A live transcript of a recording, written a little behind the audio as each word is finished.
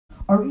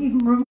or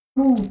even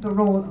remove the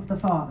role of the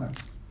father.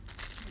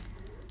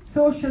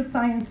 Social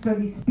science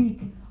studies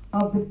speak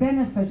of the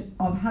benefit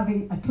of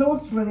having a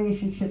close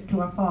relationship to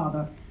a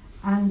father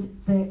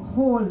and the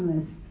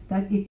wholeness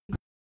that it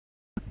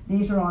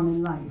later on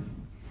in life.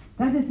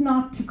 That is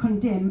not to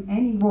condemn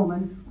any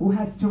woman who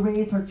has to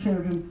raise her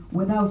children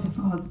without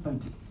a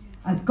husband,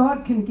 as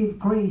God can give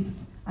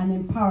grace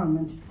and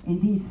empowerment in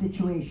these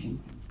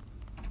situations.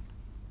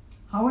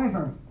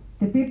 However,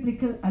 the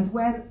biblical as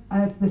well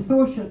as the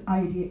social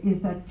idea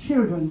is that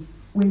children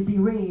will be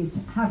raised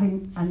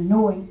having and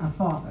knowing a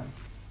father.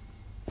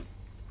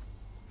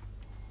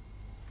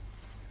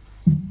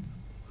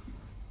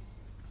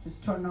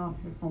 Just turn off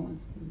your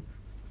phones, please.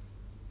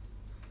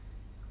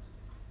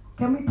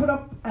 Can we put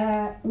up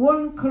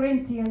 1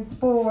 Corinthians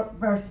 4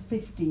 verse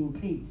 15,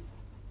 please?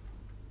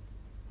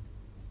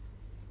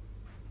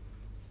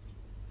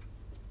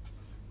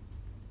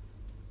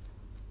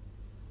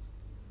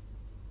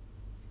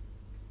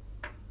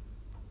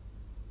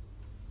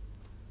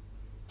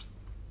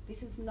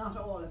 This is not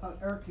all about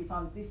earthly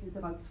fathers, this is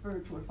about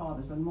spiritual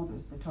fathers and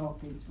mothers. The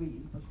talk is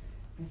really, but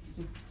we have to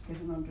just get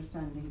an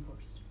understanding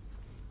first.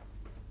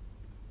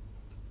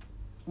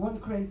 1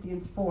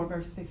 Corinthians 4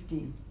 verse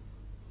 15.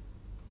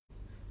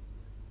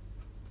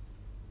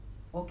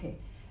 Okay.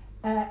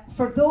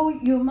 For though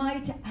you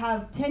might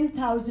have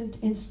 10,000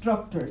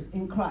 instructors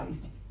in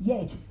Christ,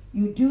 yet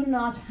you do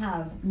not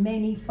have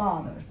many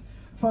fathers.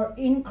 For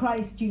in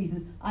Christ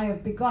Jesus I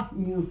have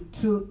begotten you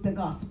through the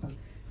gospel.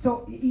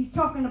 So he's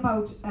talking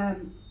about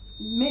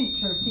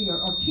mentors here,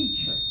 or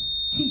teachers.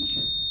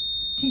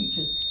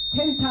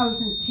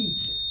 10,000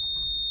 teachers.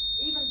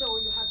 Even though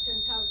you have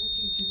 10,000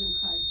 teachers in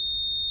Christ.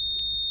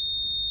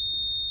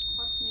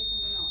 What's making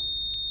the noise?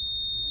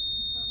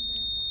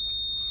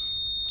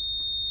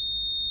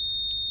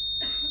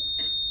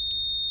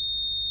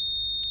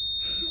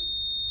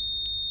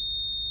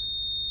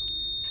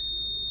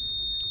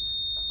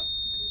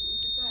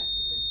 Is it that?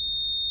 Is it?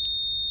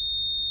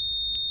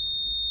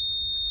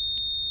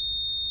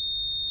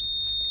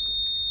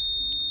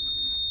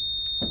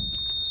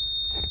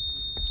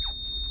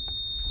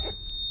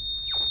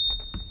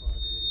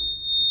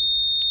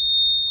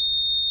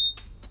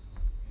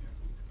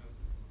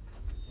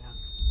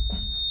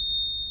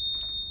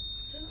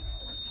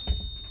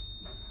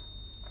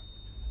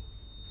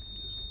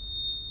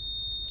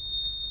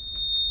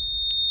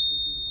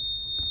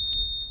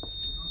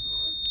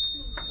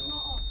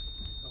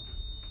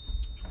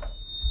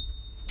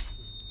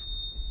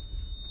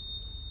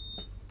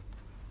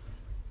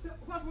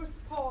 What was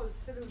Paul's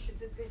solution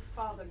to this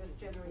fatherless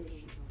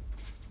generation?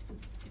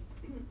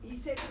 He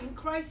said, in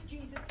Christ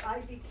Jesus I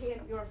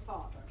became your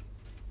father.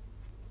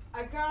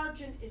 A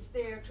guardian is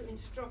there to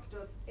instruct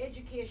us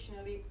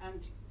educationally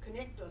and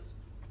connect us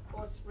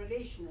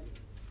relationally.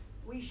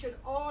 We should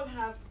all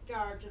have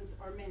guardians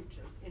or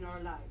mentors in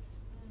our lives.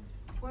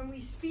 When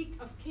we speak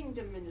of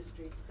kingdom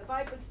ministry, the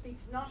Bible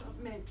speaks not of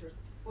mentors,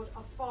 but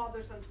of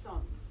fathers and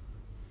sons.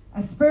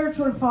 A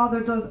spiritual father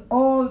does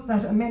all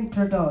that a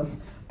mentor does,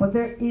 but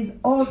there is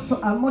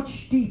also a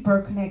much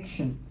deeper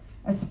connection,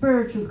 a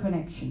spiritual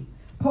connection.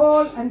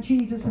 Paul and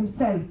Jesus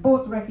himself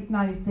both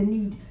recognized the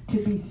need to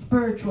be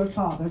spiritual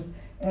fathers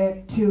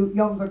to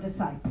younger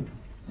disciples.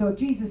 So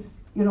Jesus,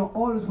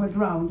 always went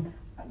around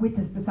with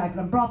his disciples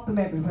and brought them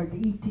everywhere.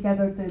 They eat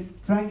together, they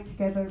drank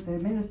together, they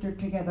ministered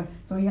together.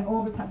 So he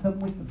always had them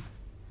with them.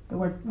 They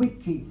were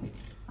with Jesus.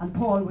 And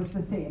Paul was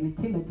the same. And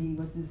Timothy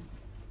was his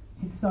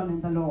son in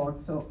the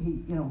Lord. So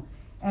he,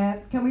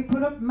 can we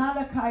put up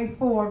Malachi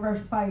 4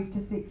 verse 5 to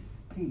 6,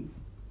 please?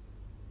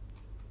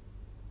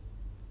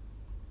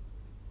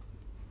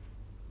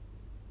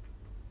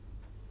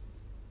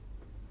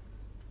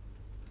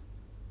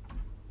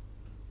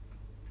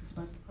 It's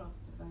about the prophet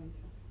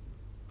Elijah.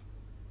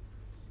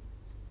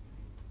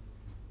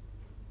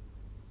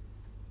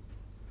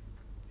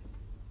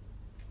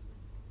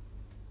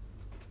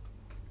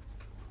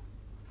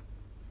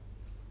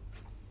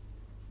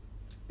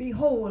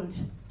 Behold,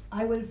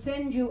 I will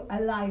send you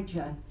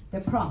Elijah, the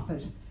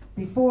prophet,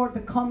 before the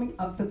coming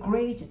of the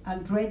great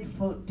and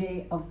dreadful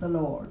day of the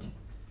Lord.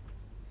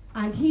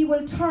 And he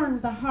will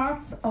turn the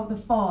hearts of the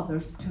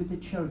fathers to the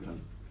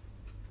children,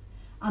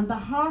 and the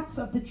hearts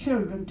of the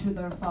children to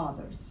their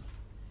fathers,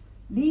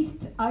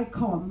 lest I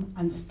come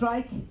and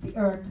strike the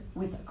earth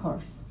with a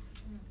curse.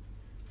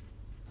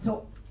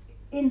 So,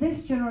 in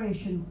this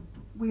generation,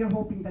 we are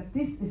hoping that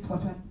this will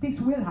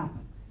happen.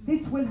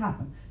 This will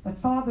happen,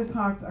 that fathers'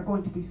 hearts are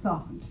going to be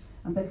softened,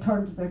 and they'll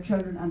turn to their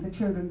children, and the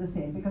children the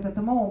same. Because at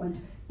the moment,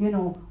 we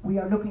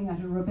are looking at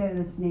a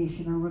rebellious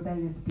nation and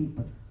rebellious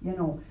people.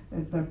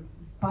 They're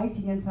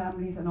fighting in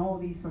families, and all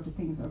these sort of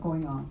things are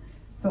going on.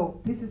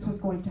 So this is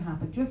what's going to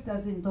happen, just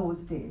as in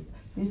those days.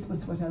 This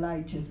was what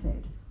Elijah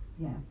said.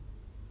 Yeah.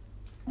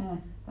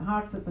 The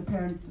hearts of the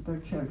parents to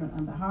their children,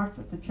 and the hearts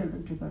of the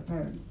children to their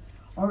parents.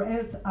 Or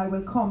else I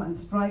will come and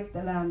strike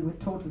the land with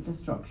total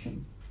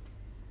destruction.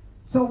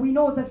 So we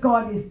know that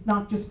God is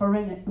not just for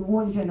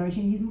one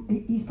generation,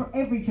 he's for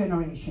every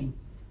generation.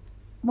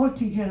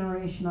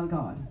 Multi-generational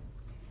God.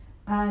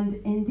 And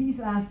in these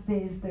last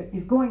days, there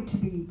is going to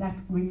be that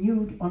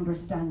renewed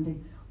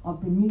understanding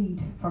of the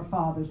need for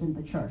fathers in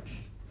the church.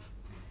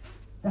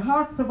 The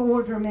hearts of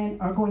older men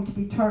are going to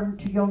be turned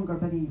to younger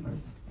believers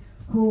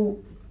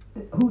who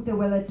they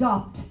will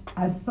adopt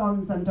as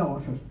sons and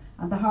daughters.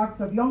 And the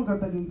hearts of younger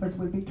believers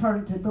will be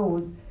turned to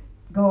those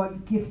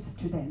God gives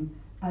to them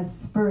as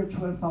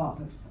spiritual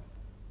fathers.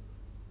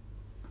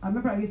 I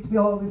remember I used to be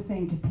always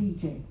saying to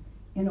PJ,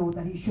 you know,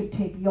 that he should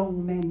take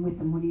young men with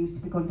him when he used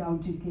to be going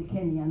down to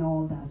Kilkenny and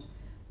all that.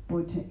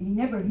 But he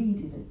never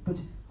heeded it. But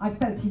I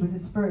felt he was a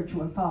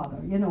spiritual father,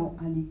 you know,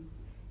 and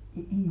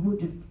he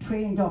would have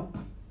trained up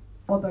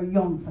other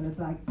young fellas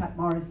like Pat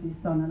Morrissey's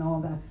son and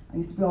all that. I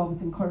used to be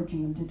always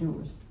encouraging him to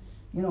do it,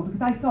 you know,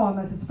 because I saw him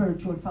as a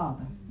spiritual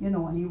father, you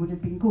know, and he would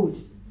have been good.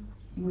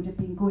 He would have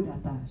been good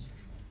at that.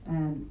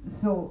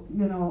 So,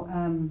 you know,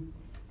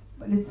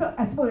 but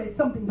I suppose it's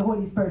something the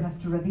Holy Spirit has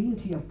to reveal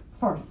to you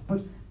first.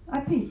 But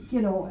I think,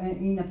 you know,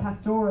 in a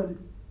pastoral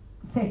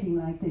setting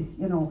like this,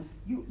 you know,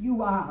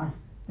 you are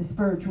the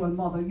spiritual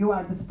mother, you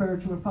are the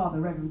spiritual father,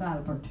 Reverend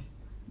Albert,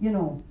 you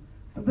know.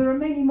 But there are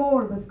many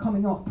more of us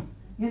coming up,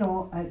 you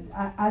know,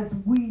 as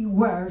we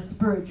were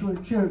spiritual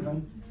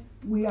children.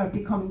 We are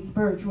becoming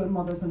spiritual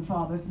mothers and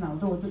fathers now,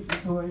 those of us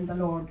who are in the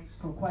Lord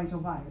for quite a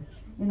while,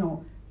 you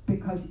know,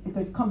 because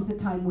there comes a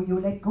time where you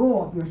let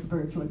go of your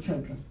spiritual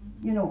children,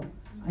 you know,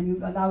 and you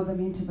allow them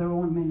into their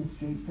own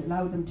ministry,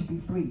 allow them to be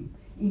free,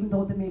 even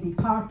though they may be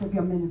part of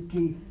your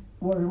ministry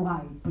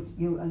worldwide, but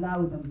you allow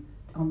them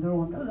on their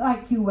own,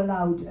 like you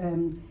allowed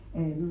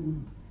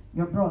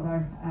your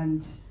brother,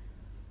 and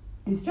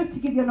it's just to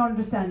give you an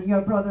understanding,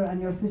 your brother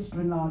and your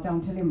sister-in-law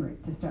down to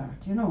Limerick to start,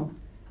 you know,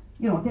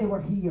 they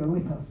were here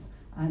with us,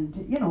 and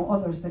you know,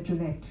 others that you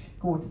let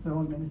go to their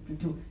own ministry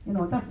too, you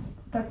know,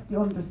 that's the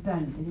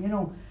understanding, you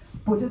know.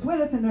 But as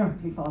well as an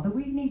earthly father,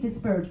 we need a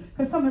spiritual,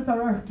 because some of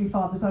our earthly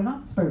fathers are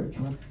not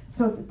spiritual,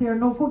 so they're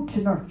no good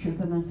to nurturers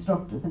and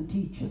instructors and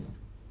teachers,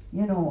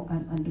 you know,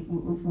 and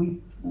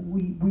we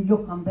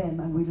look on them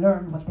and we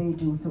learn what they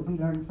do, so we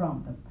learn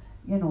from them,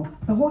 you know.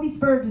 The Holy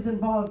Spirit is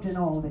involved in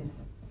all this,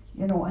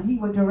 you know, and he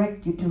will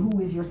direct you to who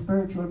is your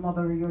spiritual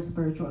mother or your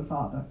spiritual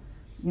father,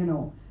 you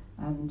know.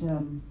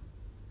 And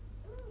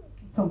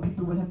some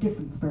people will have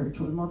different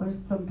spiritual mothers,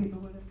 some people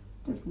will have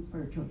different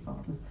spiritual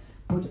fathers,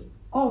 but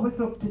always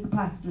look to the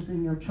pastors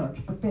in your church.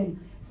 But then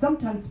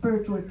sometimes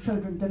spiritual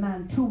children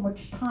demand too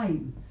much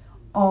time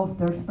of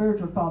their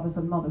spiritual fathers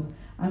and mothers,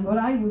 and what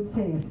I would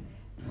say is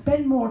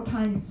spend more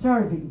time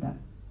serving them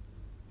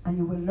and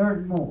you will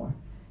learn more,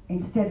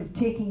 instead of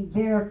taking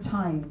their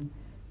time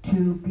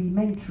to be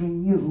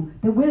mentoring you.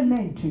 They will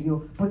mentor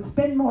you, but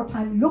spend more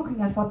time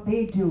looking at what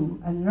they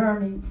do and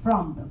learning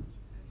from them.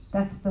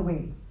 That's the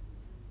way.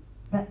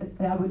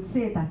 I would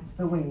say that's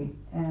the way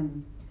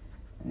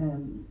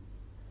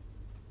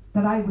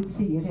that I would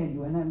see it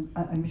anyway, and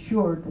I'm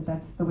sure that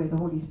that's the way the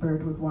Holy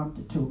Spirit would want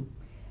it too.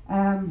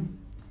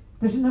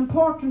 There's an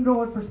important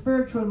role for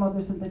spiritual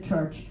mothers in the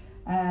church.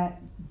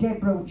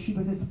 Deborah, she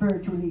was a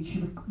spiritual lead. She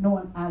was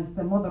known as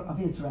the mother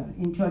of Israel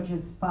in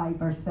Judges 5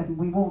 verse 7.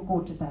 We won't go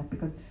to that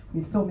because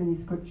we have so many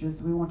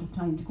scriptures, we won't have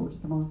time to go to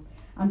them all.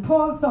 And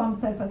Paul saw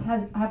himself as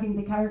having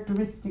the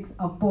characteristics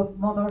of both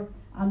mother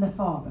and the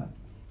father.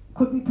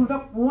 Could we put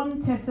up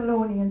 1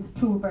 Thessalonians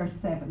 2 verse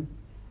 7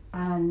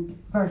 and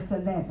verse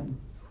 11?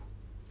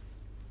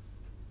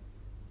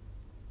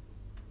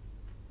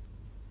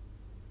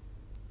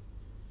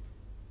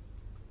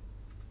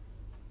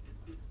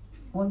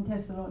 One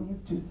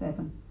Thessalonians 2,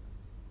 7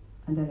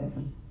 and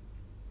 11.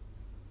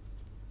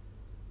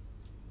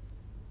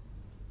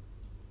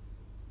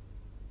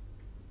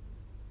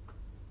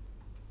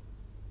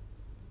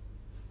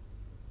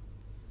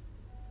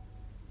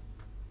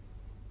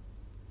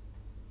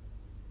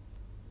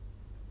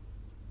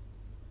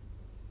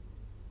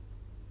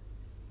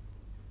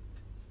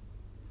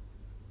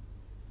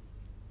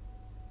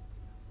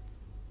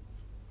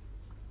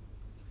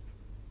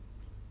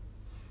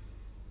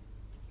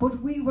 But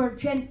we were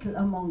gentle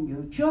among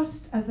you,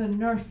 just as a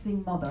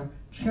nursing mother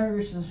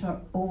cherishes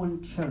her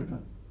own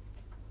children.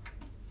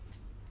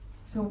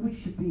 So we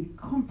should be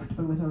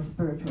comfortable with our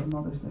spiritual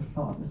mothers, their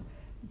fathers,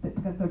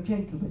 because they're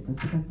gentle with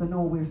us, because they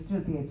know we're still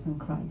babes in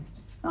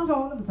Christ. Not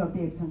all of us are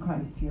babes in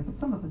Christ here, but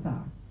some of us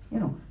are, you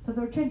know. So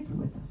they're gentle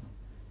with us.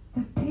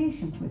 They have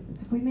patience with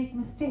us. If we make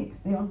mistakes,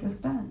 they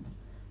understand,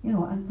 you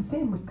know. And the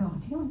same with God.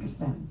 He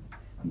understands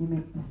when you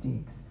make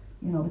mistakes,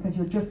 you know, because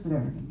you're just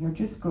learning, you're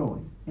just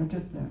growing, you're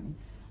just learning.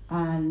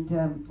 And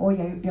oh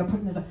yeah, you're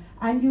putting it on.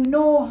 And you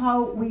know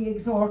how we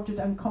exhorted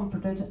and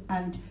comforted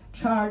and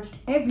charged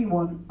every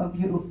one of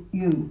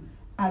you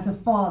as a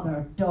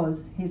father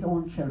does his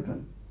own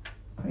children.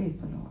 Praise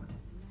the Lord.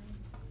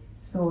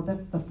 So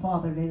that's the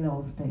fatherly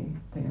love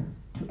there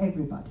to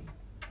everybody.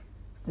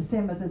 The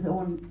same as his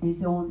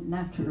own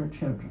natural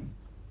children.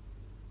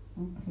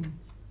 Okay.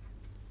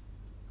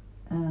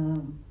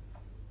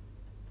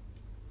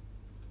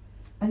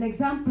 An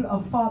example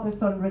of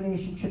father-son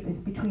relationship is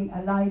between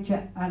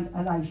Elijah and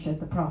Elisha,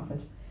 the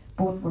prophet.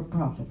 Both were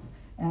prophets.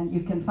 And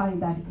you can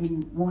find that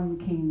in 1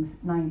 Kings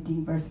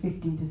 19, verse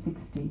 15 to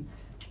 16.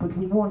 But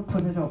we won't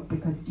put it up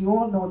because you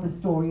all know the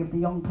story of the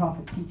young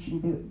prophet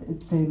teaching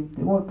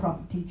the old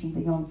prophet teaching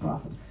the young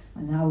prophet,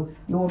 and how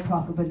the old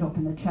prophet went up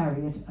in a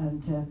chariot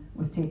and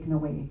was taken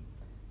away.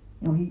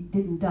 You know, he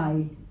didn't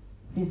die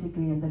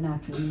physically in the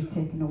natural, he was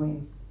taken away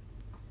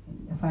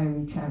in a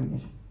fiery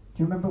chariot. Do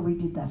you remember we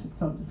did that at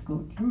Sunday school?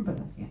 Do you remember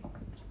that? Yeah,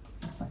 okay.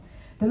 That's fine.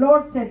 The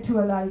Lord said to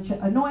Elijah,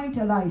 anoint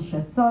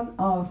Elisha, son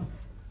of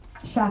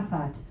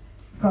Shaphat,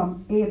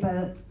 from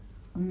Abel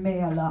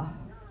Meholah,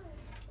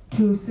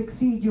 to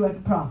succeed you as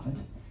prophet.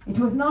 It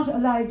was not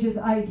Elijah's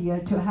idea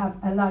to have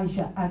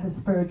Elisha as a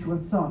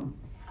spiritual son.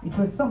 It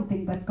was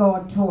something that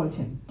God told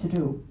him to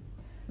do.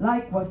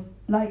 Likewise,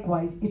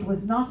 it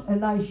was not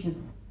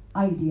Elisha's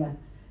idea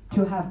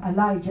to have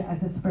Elijah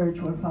as a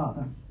spiritual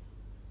father.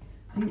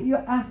 So you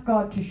ask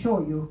God to show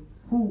you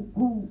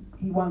who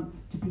he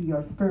wants to be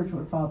your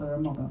spiritual father or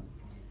mother.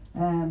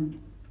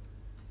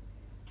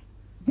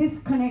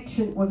 This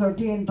connection was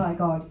ordained by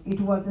God.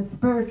 It was a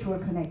spiritual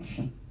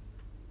connection.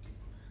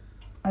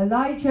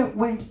 Elijah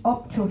went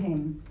up to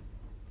him,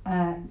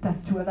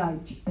 that's to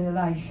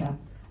Elisha,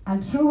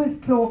 and threw his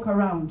cloak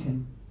around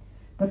him.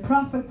 The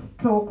prophet's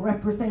cloak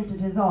represented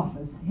his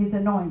office, his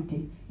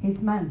anointing, his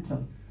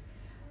mantle.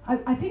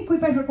 I think we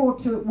better go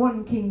to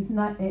 1 Kings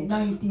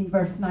 19,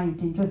 verse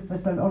 19, just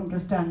that they'll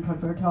understand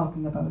what we're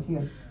talking about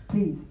here.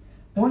 Please.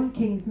 1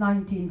 Kings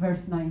 19,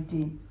 verse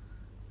 19.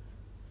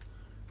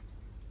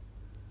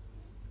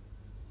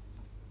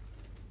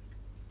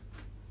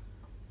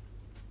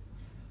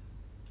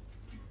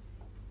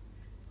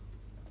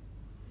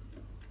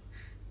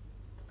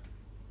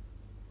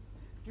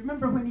 Do you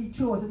remember when he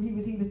chose him?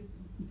 He was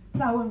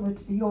ploughing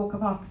with a yoke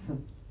of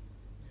oxen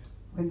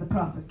when the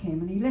prophet came,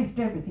 and he left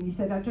everything. He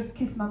said, I just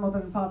kissed my mother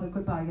and father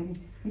goodbye, and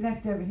he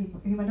left everything.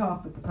 He went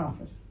off with the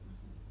prophet.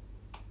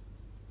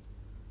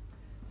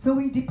 So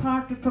he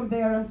departed from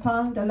there and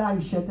found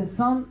Elisha, the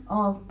son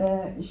of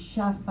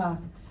Shaphat,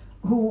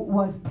 who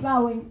was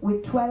ploughing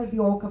with 12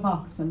 yoke of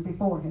oxen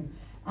before him,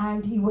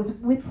 and he was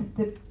with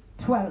the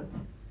 12th.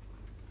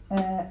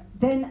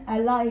 Then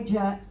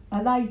Elijah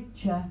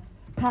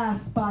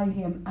passed by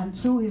him and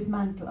threw his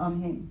mantle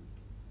on him.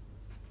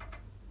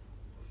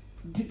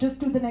 Just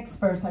do the next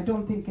verse. I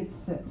don't think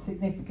it's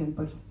significant,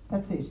 but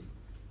that's it.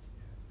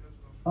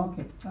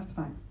 Okay, that's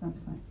fine. That's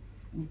fine.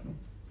 Okay.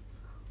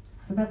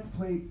 So that's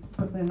where you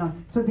put them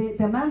on. So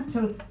the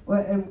mantle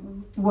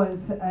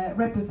was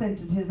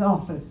represented his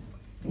office,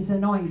 his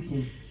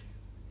anointing.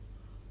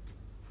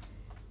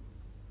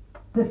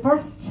 The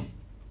first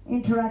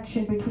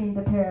interaction between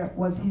the pair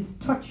was his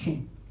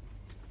touching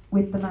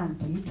with the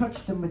mantle. He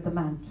touched him with the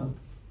mantle.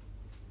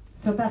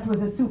 So that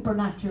was a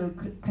supernatural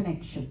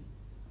connection.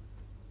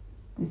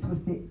 This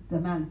was the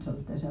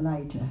mantle that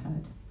Elijah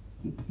had.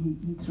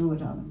 He threw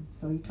it on him,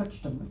 so he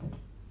touched him with it.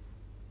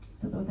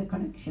 So there was a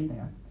connection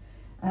there.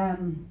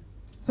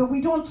 So we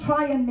don't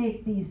try and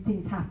make these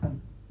things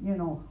happen. You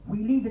know, we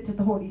leave it to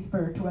the Holy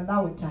Spirit to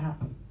allow it to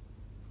happen.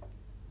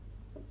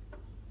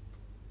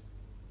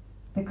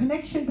 The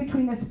connection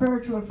between a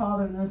spiritual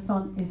father and a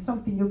son is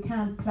something you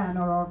can't plan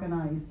or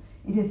organize.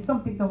 It is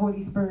something the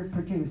Holy Spirit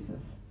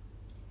produces.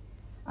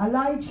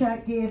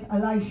 Elijah gave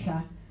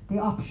Elisha the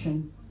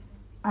option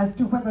as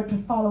to whether to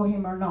follow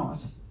him or not.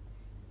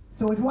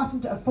 So it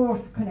wasn't a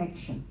forced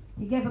connection.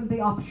 He gave him the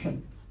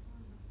option.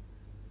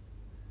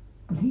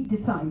 But he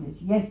decided,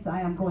 yes, I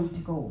am going to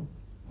go.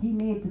 He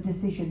made the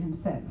decision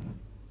himself.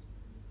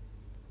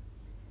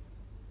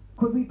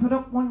 Could we put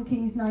up 1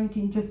 Kings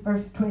 19, just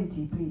verse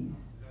 20, please?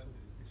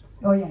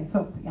 Oh yeah, it's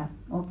up, yeah,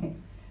 okay.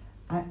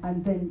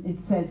 And then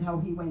it says how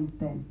he went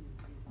then.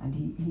 And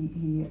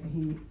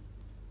he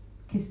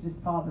kissed his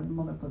father and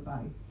mother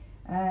goodbye.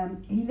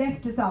 He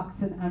left his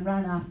oxen and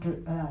ran after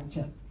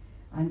Elijah.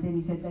 And then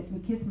he said, let me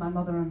kiss my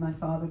mother and my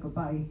father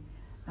goodbye,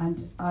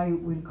 and I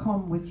will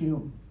come with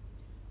you.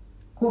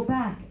 Go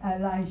back,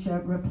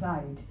 Elijah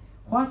replied.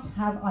 What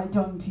have I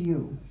done to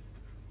you?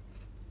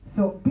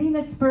 So being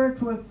a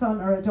spiritual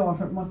son or a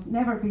daughter must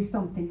never be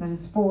something that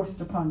is forced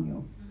upon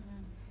you.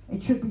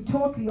 It should be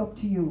totally up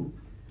to you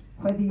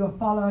whether you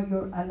follow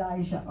your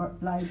Elijah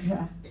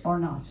or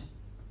not.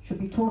 It should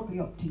be totally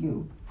up to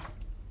you.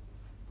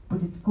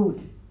 But it's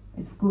good.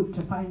 It's good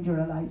to find your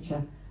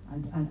Elijah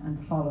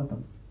and follow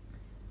them.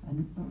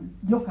 And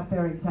look at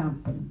their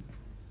example.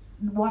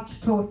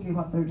 Watch closely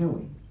what they're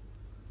doing.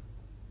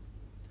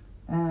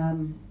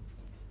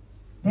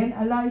 Then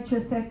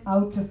Elijah set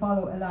out to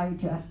follow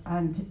Elijah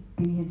and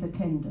be his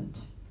attendant.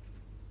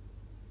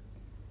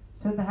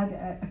 So they had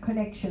a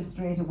connection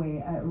straight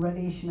away, a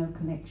relational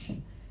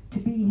connection. To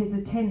be his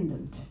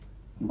attendant.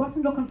 He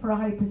wasn't looking for a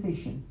high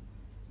position.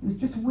 He was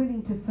just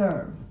willing to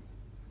serve.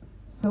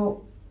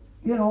 So,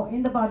 you know,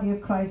 in the body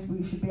of Christ,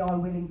 we should be all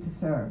willing to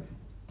serve.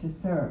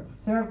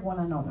 Serve one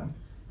another.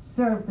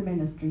 Serve the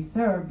ministry.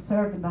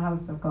 Serve in the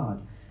house of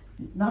God.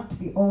 Not to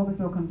be always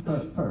looking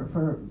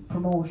for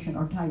promotion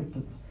or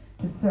titles.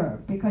 To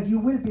serve. Because you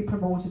will be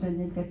promoted and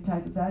you'll get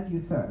titles as you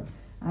serve.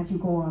 as you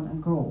go on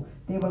and grow.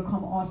 They will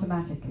come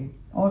automatically.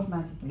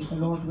 Automatically, the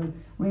Lord will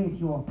raise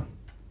you up.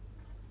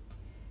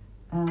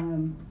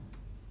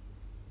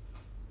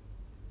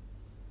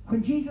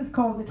 When Jesus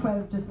called the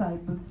 12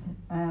 disciples,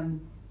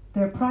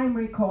 their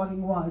primary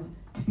calling was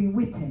to be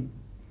with him.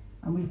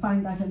 And we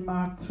find that in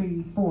Mark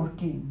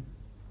 3:14.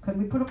 Can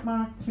we put up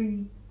Mark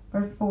 3,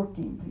 verse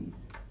 14, please?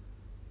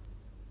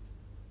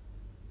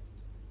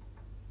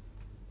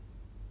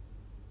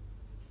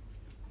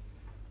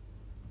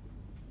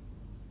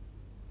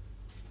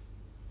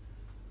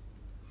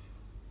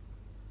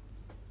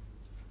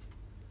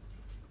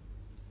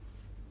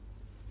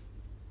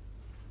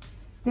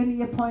 Then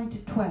he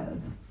appointed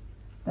 12,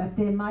 that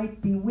they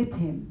might be with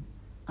him,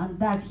 and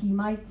that he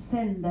might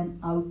send them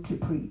out to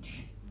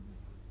preach.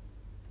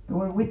 They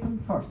were with him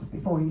first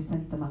before he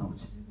sent them out.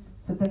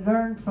 So they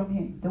learned from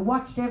him. They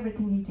watched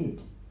everything he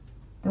did.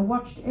 They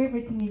watched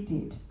everything he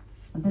did,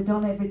 and they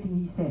done everything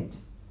he said.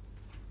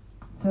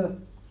 So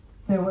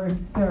they were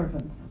his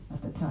servants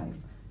at the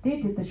time. They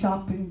did the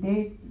shopping,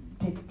 they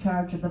took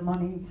charge of the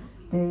money,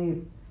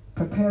 they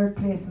prepared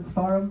places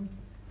for him.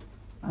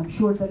 I'm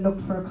sure they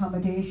looked for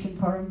accommodation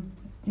for him,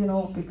 you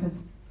know, because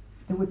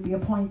they would be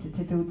appointed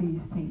to do these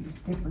things,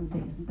 different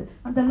things.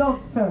 And they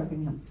loved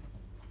serving them.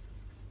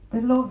 They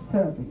loved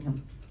serving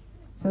them.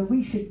 So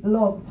we should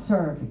love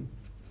serving.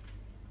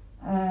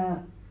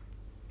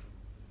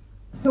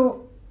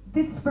 So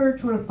this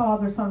spiritual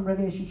father-son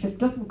relationship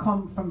doesn't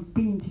come from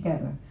being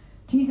together.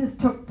 Jesus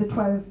took the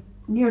 12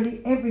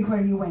 nearly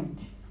everywhere he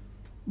went.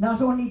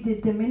 Not only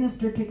did they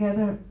minister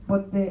together,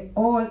 but they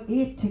all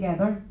ate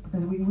together,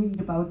 because we read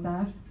about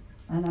that,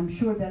 and I'm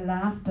sure they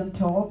laughed and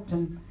talked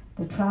and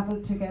they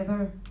travelled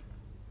together.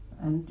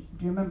 And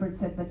do you remember it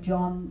said that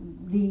John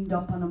leaned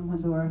up on them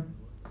when they were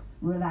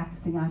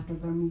relaxing after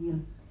their meal?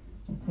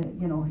 It said,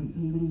 you know, he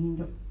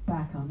leaned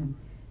back on him.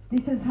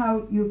 This is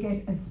how you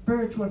get a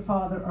spiritual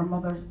father or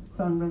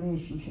mother-son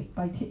relationship,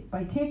 by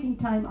taking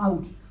time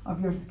out of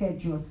your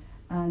schedule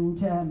and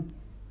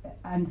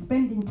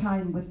spending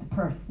time with the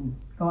person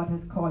God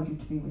has called you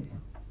to be with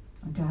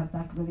and to have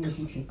that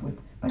relationship with.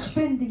 By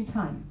spending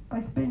time.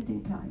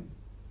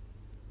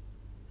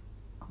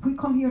 If we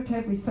come here to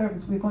every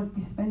service, we're going to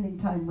be spending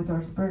time with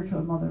our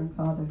spiritual mother and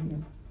father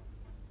here.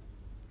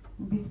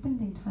 We'll be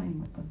spending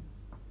time with them.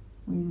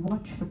 We'll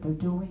watch what they're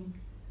doing.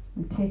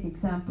 We'll take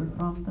example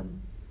from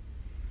them.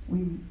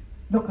 We'll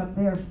look at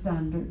their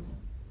standards.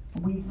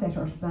 And we'll set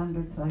our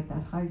standards like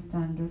that, high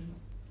standards.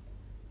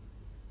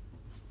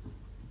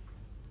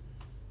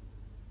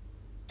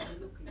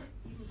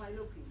 Even by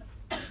looking.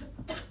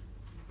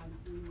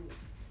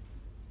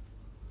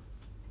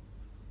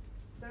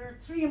 There are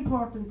three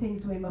important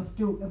things we must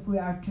do if we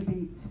are to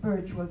be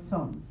spiritual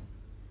sons.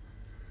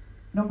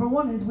 Number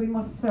one is we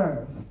must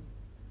serve.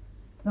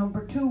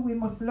 Number two, we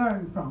must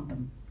learn from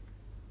them.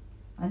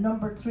 And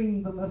number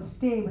three, we must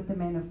stay with the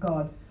men of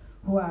God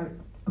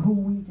who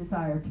we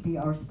desire to be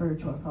our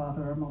spiritual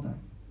father or mother.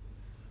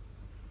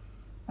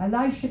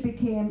 Elisha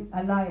became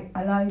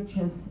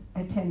Elijah's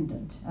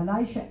attendant.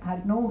 Elisha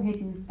had no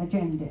hidden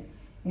agenda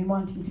in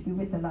wanting to be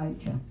with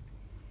Elijah.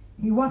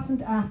 He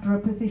wasn't after a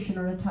position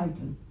or a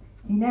title.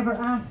 He never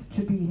asked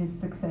to be his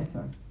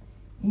successor.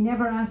 He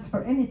never asked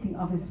for anything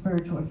of his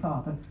spiritual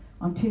father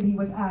until he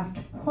was asked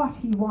what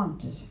he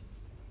wanted.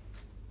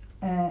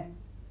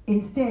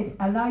 Instead,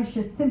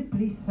 Elisha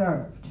simply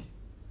served.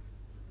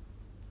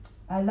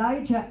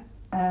 Elijah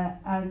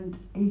and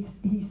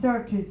he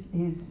served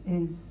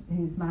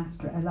his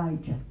master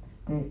Elijah,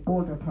 the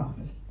older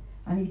prophet,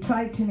 and he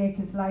tried to make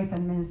his life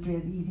and ministry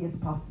as easy as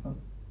possible.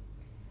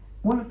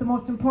 One of the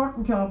most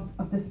important jobs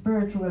of the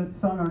spiritual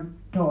son or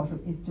daughter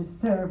is to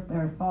serve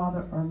their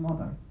father or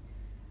mother.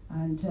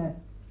 And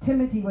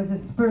Timothy was a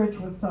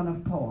spiritual son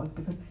of Paul,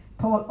 because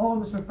Paul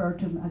always referred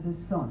to him as his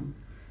son.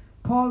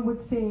 Paul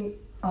would say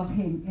of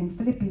him in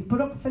Philippians,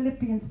 put up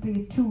Philippians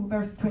please 2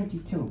 verse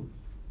 22.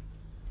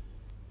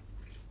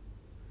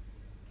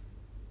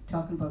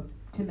 Talking about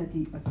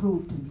Timothy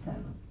approved himself.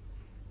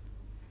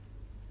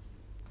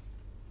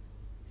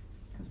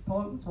 Because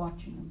Paul was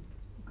watching him,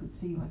 he could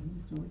see what he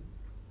was doing.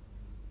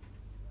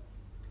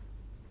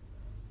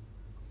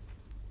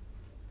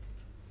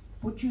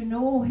 But you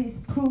know his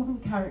proven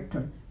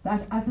character,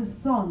 that as a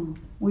son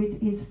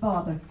with his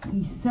father,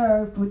 he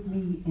served with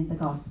me in the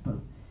gospel.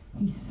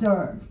 He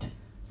served.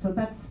 So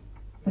that's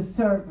the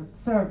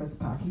service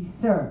part. He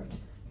served.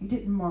 He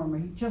didn't murmur,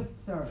 he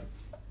just served.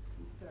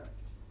 He served.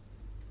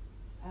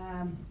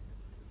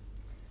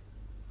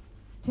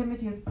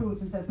 Timothy has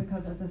proved himself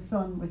because as a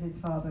son with his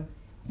father,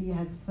 he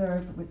has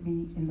served with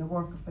me in the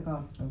work of the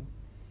gospel.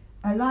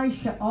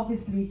 Elisha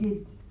obviously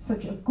did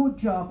such a good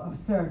job of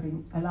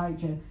serving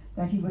Elijah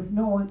that he was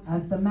known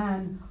as the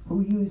man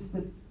who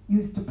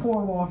used to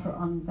pour water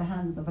on the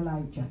hands of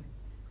Elijah.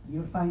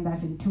 You'll find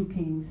that in 2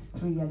 Kings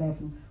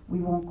 3:11. We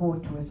won't go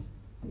to it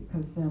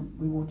because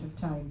we won't have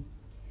time.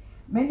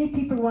 Many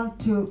people want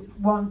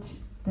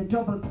the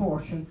double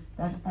portion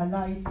that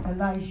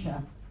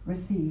Elisha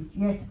received,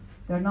 yet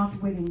they're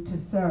not willing to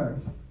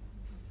serve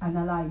an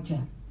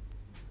Elijah.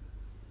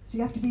 So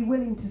you have to be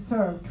willing to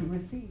serve to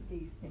receive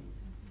these things.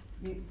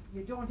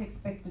 You don't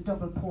expect a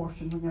double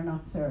portion when you're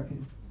not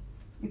serving.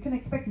 You can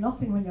expect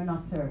nothing when you're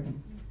not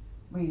serving,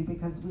 really,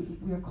 because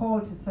we're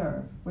called to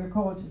serve. We're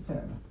called to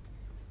serve.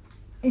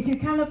 If you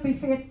cannot be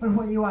faithful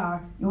where you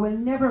are, you will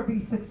never be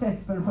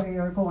successful where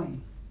you're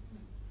going.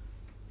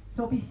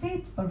 So be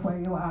faithful where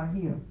you are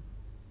here,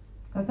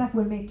 because that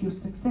will make you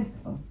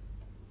successful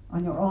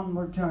on your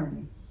onward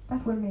journey.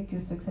 That will make you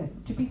successful.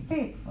 To be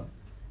faithful.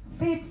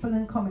 Faithful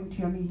in coming to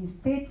your meetings,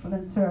 faithful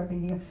in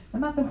serving here. No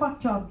matter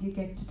what job you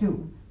get to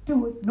do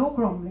it. No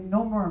grumbling,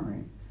 no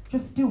murmuring.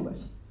 Just do it.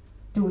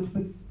 Do it,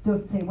 but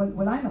just say,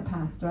 well, I'm a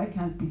pastor. I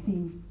can't be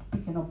seen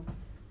picking up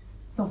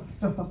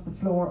stuff off the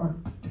floor or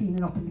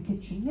cleaning up in the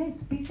kitchen. Yes,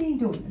 be seen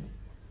doing it.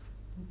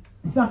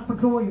 It's not for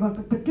glory,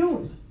 but do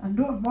it. And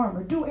don't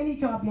murmur. Do any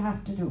job you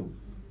have to do.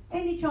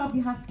 Any job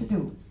you have to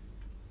do.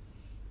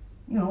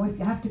 You know, if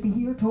you have to be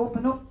here to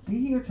open up, be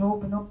here to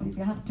open up. If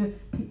you have to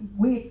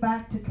wait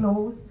back to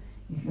close,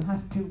 if you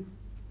have to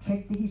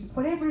check the heat,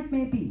 whatever it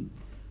may be.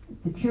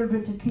 The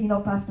children to clean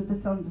up after the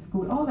Sunday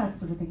school, all that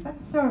sort of thing.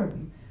 That's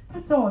serving.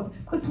 That's all.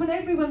 Because when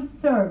everyone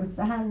serves,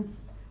 the hands,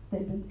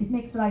 it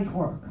makes light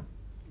work.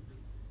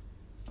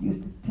 I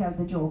used to tell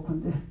the joke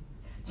when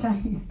the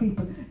Chinese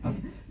people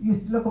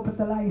used to look up at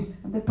the light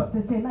and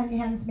they say, many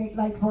hands make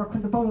light work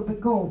when the bulb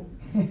would go.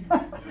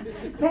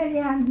 Many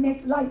hands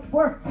make light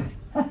work.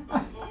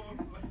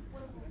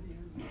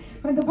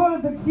 When the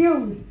bulb would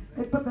fuse,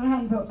 they put their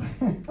hands up.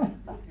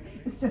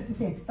 It's just to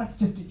say, that's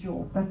just a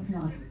joke. That's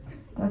not.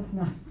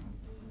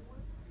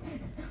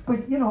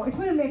 But, you know, it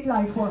will make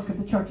life work at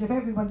the church if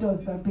everyone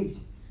does their bit.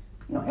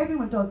 You know,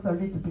 everyone does their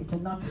little bit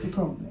and not to be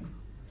grumbling.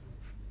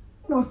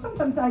 You know,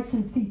 sometimes I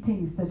can see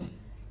things that,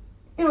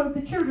 you know,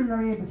 the children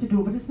are able to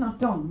do, but it's not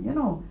done, you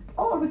know.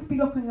 Always be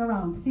looking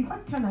around to see,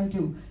 what can I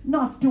do?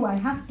 Not, do I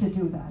have to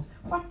do that?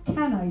 What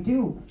can I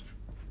do?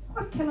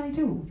 What can I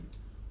do?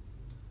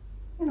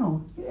 You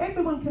know,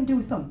 everyone can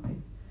do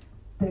something.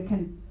 They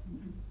can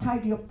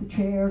tidy up the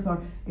chairs,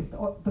 or if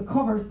the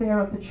covers there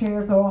of the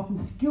chairs are often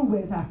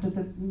skeways after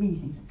the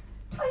meetings,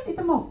 tidy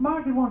them up.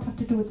 Margaret won't have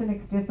to do it the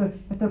next day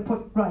if they're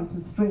put right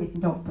and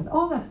straightened up and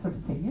all that sort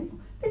of thing. You know?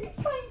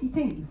 Little tiny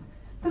things.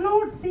 The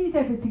Lord sees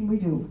everything we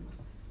do,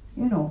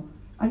 you know,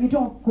 and you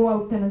don't go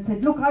out then and say,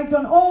 look, I've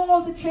done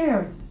all the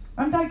chairs,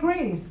 aren't I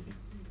great?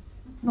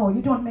 No,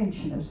 you don't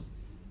mention it.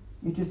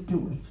 You just do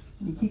it.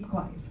 And you keep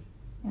quiet.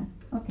 Yeah,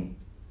 okay.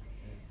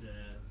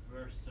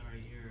 Verse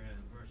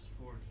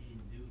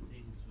 14, do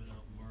things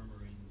without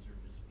murmurings or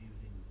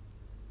disputings.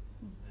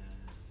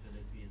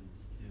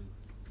 Philippians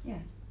 2. Yeah.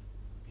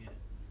 Yeah.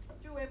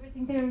 Do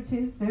everything.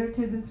 There it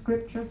is in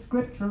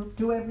Scripture.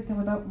 Do everything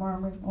without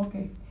murmuring.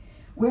 Okay.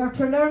 We are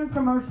to learn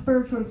from our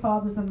spiritual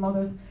fathers and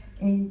mothers.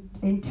 In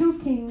 2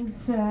 Kings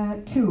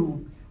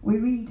 2, we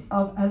read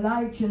of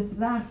Elijah's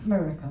last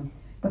miracle,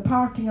 the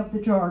parting of the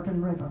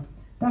Jordan River.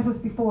 That was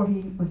before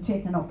he was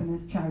taken up in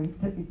his chariot.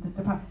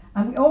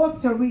 And we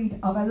also read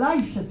of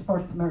Elisha's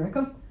first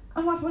miracle.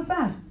 And what was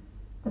that?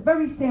 The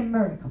very same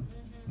miracle.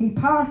 He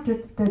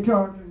parted the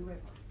Jordan River.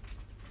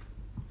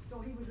 So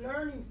he was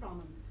learning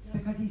from him,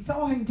 because he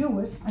saw him do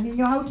it and he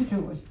knew how to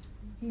do it.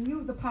 He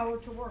knew the power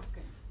to work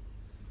it.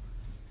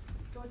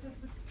 So it's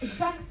the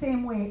exact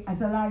same way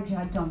as Elijah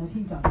had done it,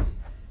 he done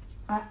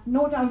it.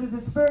 No doubt as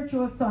a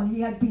spiritual son,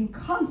 he had been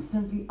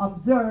constantly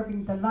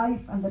observing the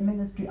life and the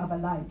ministry of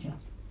Elijah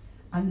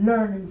and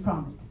learning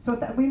from it. So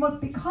that we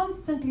must be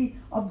constantly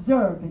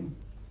observing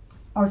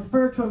our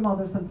spiritual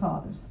mothers and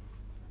fathers.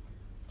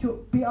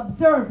 To be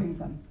observing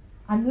them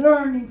and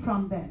learning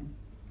from them.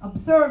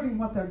 Observing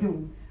what they're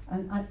doing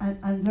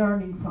and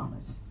learning from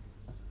it.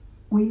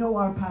 We know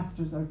our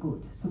pastors are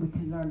good, so we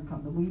can learn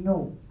from them. We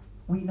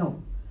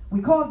know.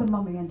 We call them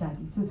mommy and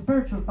daddy. So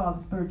spiritual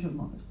fathers, spiritual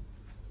mothers.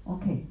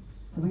 Okay,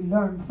 so we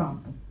learn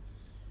from them.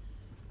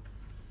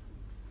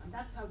 And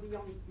that's how the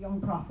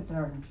young prophet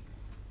learned.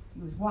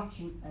 He was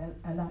watching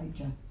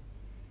Elijah.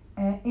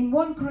 In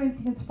 1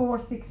 Corinthians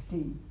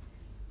 4:16,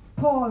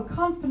 Paul,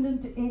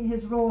 confident in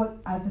his role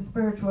as a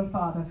spiritual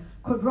father,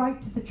 could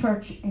write to the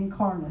church in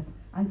Corinth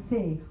and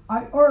say,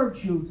 I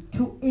urge you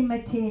to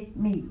imitate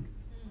me.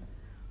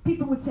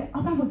 People would say,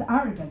 oh, that was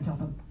arrogant of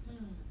him.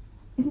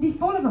 Isn't he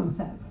full of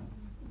himself?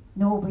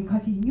 No,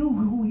 because he knew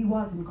who he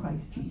was in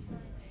Christ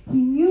Jesus.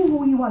 He knew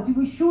who he was. He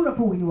was sure of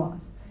who he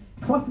was.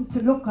 It wasn't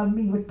to look on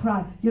me with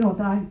pride,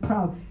 that I'm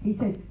proud. He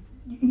said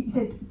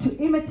to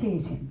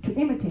imitate him,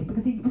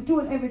 because he was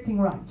doing everything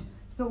right.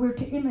 So we're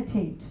to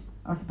imitate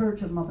our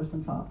spiritual mothers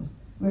and fathers.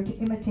 We're to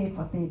imitate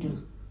what they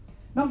do.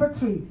 Number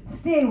 3,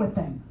 stay with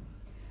them.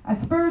 As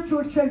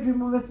spiritual children,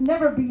 we must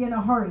never be in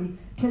a hurry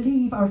to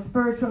leave our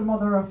spiritual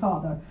mother or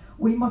father.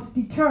 We must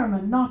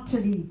determine not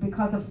to leave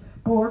because of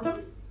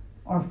boredom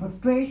or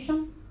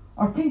frustration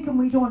or thinking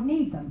we don't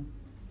need them,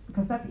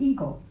 because that's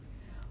ego.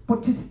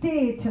 But to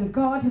stay till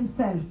God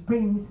himself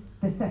brings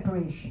the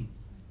separation.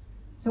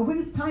 So when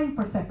it's time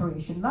for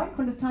separation, like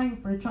when it's time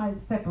for a child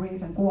to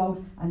separate and go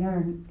out and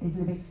earn his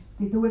living,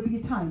 there will be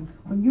a time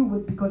when you will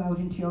be going out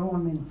into your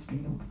own ministry,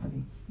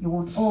 hopefully. You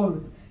won't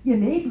always You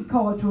may be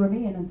called to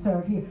remain and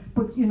serve here,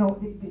 but you know,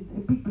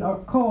 the people are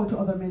called to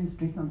other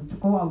ministry sons to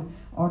go out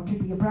or to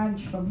be a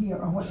branch from here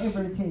or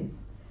whatever it is.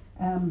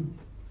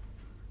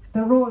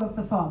 The role of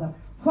the father.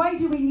 Why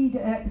do we need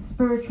a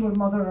spiritual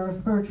mother or a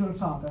spiritual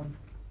father?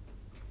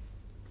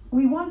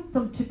 We want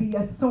them to be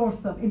a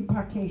source of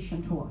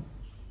impartation to us,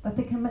 that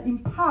they can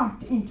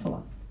impart into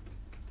us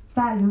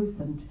values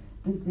and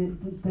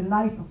the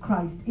life of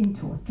Christ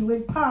into us, to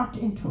impart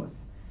into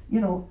us.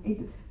 You know,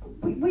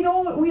 we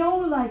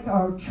all like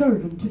our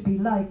children to be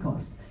like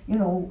us. You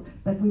know,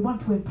 that we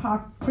want to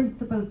impart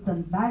principles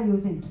and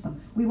values into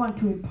them. We want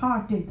to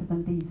impart into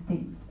them these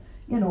things.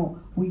 You know,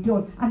 we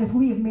don't, and if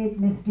we have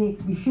made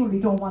mistakes, we surely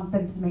don't want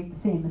them to make the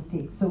same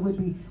mistakes. So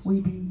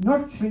we'll be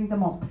nurturing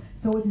them up.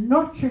 So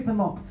nurture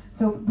them up.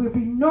 So we'll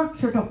be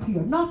nurtured up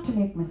here, not to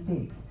make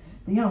mistakes.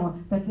 You know,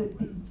 that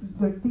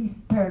these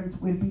parents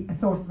will be a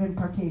source of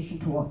impartation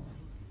to us.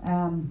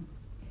 And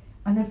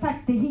in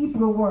fact, the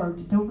Hebrew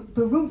word,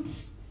 the root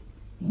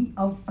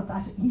of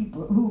that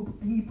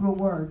Hebrew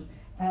word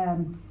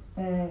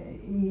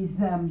is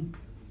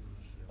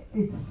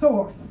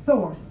source.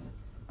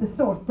 The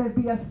source. There'll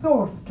be a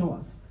source to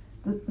us.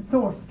 The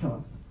source to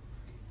us.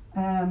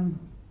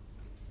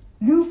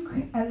 Luke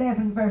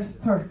 11 verse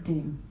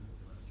 13.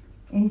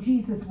 In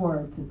Jesus'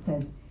 words it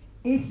says,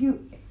 If you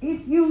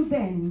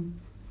then,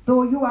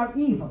 though you are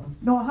evil,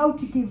 know how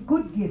to give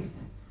good gifts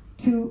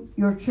to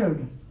your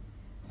children.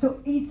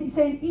 So he's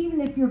saying, even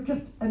if you're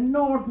just an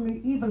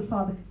ordinary evil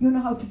father, you know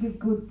how to give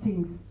good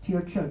things to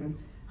your children.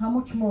 How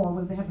much more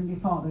will the Heavenly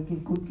Father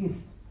give good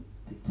gifts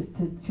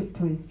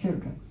to his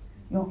children?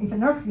 You know, if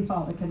an earthly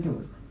father can do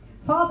it.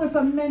 Fathers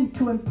are meant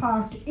to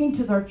impart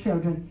into their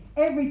children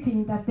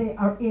everything that they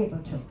are able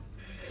to.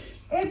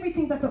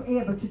 Everything that they're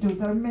able to do,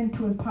 they're meant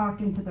to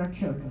impart into their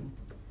children.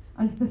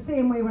 And it's the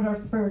same way with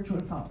our spiritual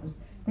fathers.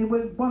 They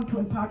will want to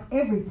impart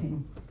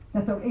everything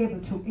that they're able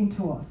to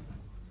into us.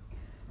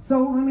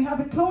 So when we have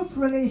a close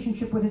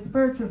relationship with a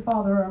spiritual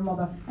father or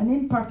mother, an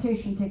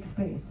impartation takes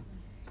place.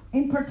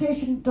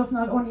 Impartation does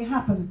not only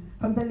happen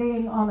from the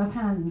laying on of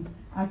hands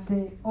at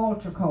the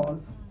altar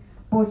calls,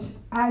 but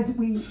as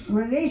we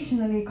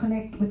relationally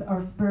connect with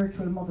our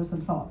spiritual mothers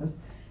and fathers.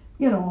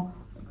 You know,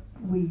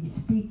 we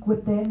speak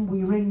with them,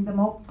 we ring them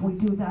up, we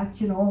do that,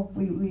 you know,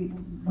 we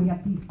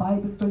have these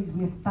Bible studies,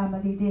 we have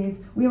family days,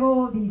 we have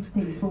all these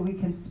things where we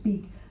can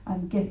speak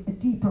and get a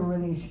deeper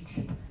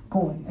relationship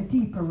going, a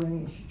deeper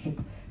relationship,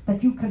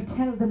 that you can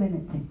tell them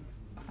anything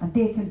and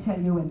they can tell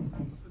you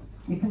anything.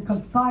 You can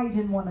confide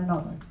in one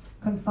another,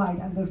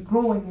 and there's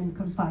growing in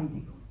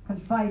confiding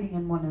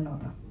in one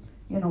another.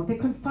 You know, they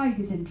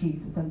confided in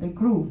Jesus and they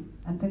grew.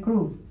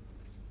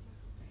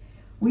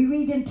 We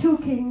read in 2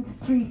 Kings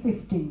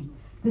 3:15,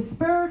 the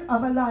spirit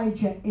of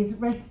Elijah is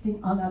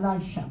resting on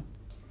Elisha.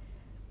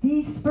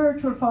 These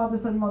spiritual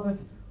fathers and mothers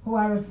who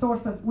are a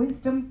source of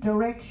wisdom,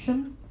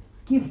 direction,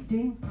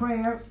 gifting,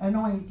 prayer,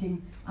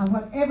 anointing, and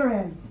whatever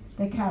else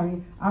they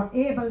carry are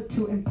able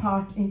to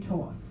impart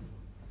into us.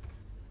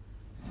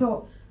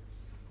 So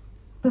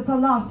there's a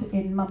lot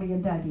in Mommy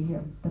and Daddy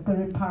here that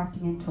they're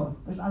imparting into us.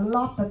 There's a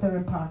lot that they're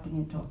imparting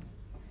into us.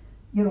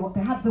 You know,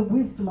 they have the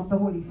wisdom of the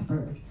Holy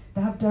Spirit.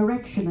 They have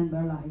direction in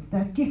their lives. They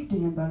have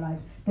gifting in their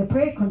lives. They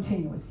pray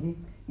continuously,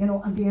 you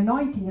know, and the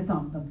anointing is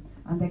on them.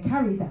 And they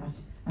carry that,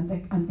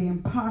 and they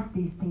impart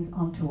these things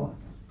onto us.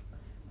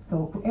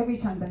 So every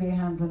time they lay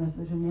hands on us,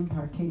 there's an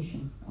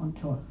impartation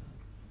onto us.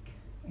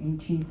 In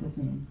Jesus'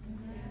 name.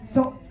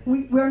 So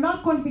we're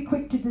not going to be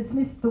quick to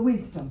dismiss the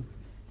wisdom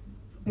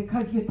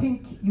because you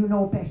think you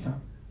know better.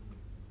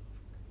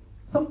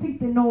 Some think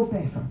they know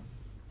better.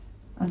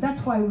 And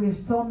that's why we have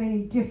so many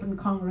different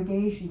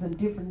congregations and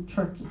different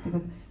churches,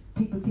 because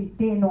people think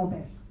they know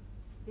better.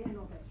 They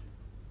know better.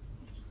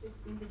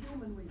 In the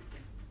human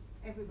wisdom,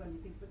 everybody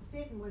thinks, but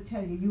Satan will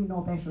tell you, you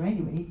know better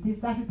anyway.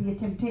 That'll be a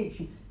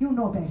temptation. You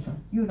know better.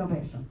 You know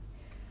better.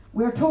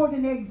 We're told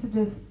in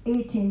Exodus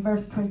 18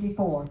 verse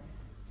 24,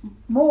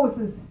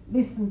 Moses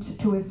listened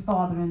to his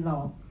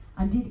father-in-law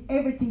and did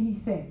everything he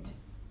said.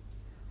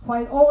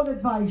 While all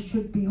advice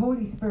should be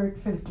Holy Spirit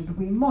filtered,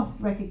 we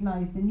must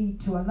recognize the need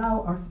to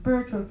allow our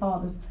spiritual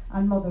fathers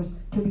and mothers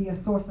to be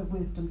a source of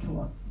wisdom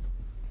to us.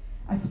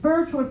 A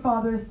spiritual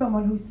father is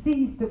someone who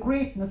sees the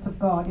greatness of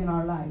God in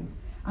our lives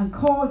and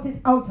calls it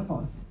out of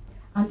us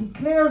and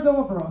declares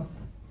over us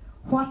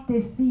what they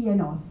see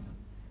in us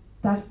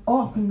that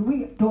often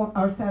we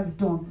ourselves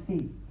don't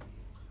see.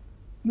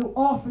 You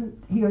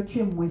often hear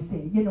Jim will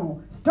say, you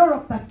know, stir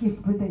up that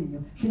gift within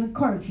you. She'll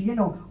encourage you, you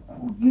know,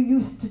 you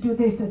used to do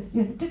this,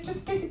 you know,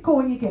 just get it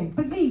going again.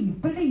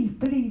 Believe.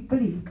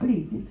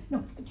 You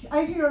know,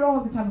 I hear it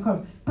all the time,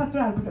 Pastor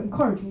Albert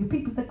encouraging you,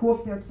 people that go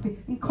up there to speak,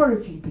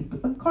 encouraging people,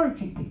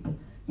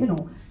 you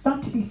know,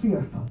 not to be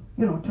fearful,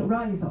 you know, to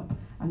rise up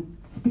and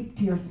speak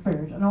to your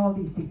spirit and all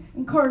these things.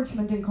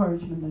 Encouragement,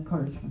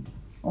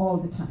 all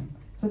the time.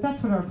 So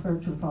that's what our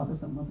spiritual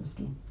fathers and mothers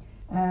do.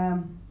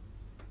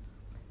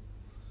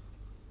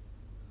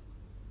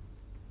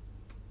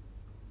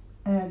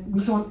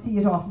 We don't see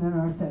it often in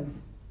ourselves.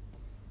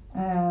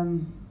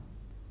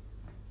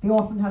 They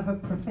often have a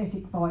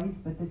prophetic voice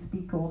that they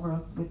speak over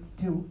us with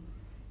too.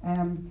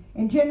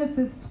 In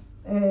Genesis,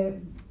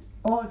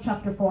 all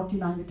chapter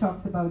 49, it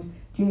talks about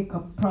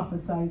Jacob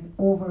prophesies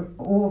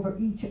over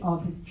each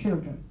of his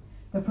children.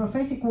 The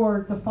prophetic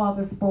words a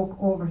father spoke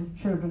over his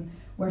children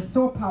were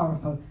so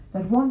powerful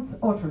that once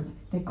uttered,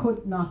 they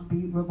could not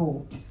be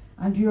revoked.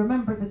 And do you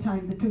remember the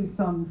time the two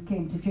sons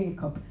came to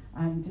Jacob,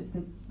 and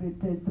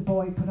the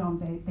boy put on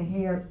the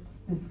hair,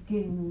 the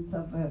skins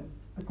of the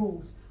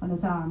goat on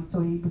his arms so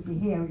he would be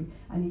hairy,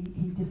 and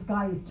he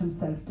disguised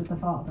himself to the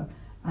father.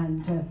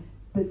 And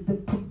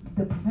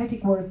the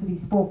prophetic words that he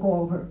spoke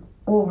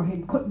over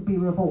him couldn't be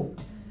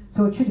revoked.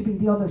 So it should have been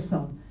the other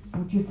son.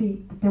 But you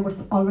see, they were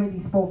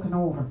already spoken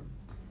over.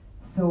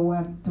 So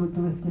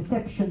there was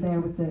deception there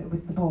with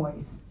the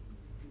boys.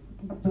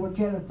 They were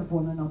jealous of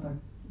one another,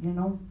 you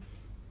know.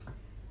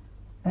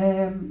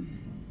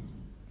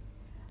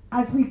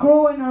 As we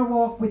grow in our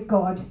walk with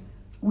God,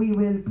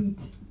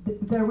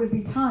 there will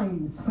be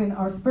times when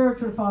our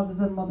spiritual fathers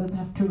and mothers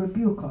have to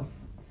rebuke us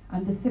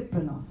and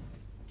discipline us.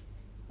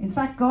 In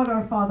fact, God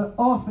our Father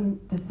often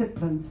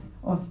disciplines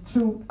us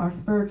through our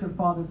spiritual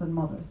fathers and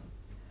mothers.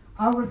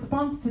 Our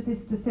response to this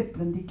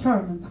discipline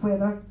determines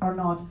whether or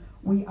not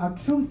we are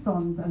true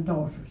sons and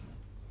daughters.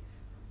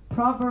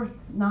 Proverbs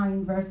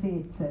 9 verse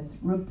 8 says,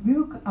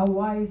 "Rebuke a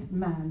wise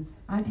man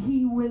and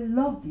he will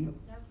love you."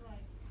 That's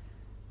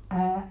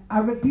right.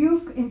 A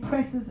rebuke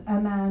impresses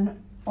a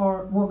man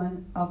or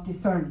woman of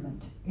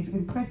discernment. It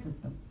impresses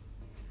them.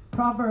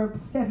 Proverbs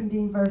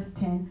 17 verse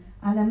 10,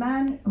 "And a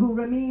man who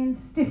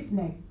remains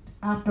stiff-necked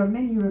after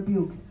many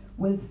rebukes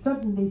will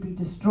suddenly be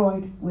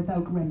destroyed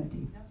without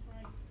remedy." That's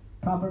right.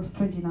 Proverbs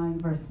 29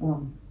 verse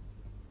 1.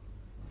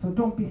 So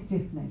don't be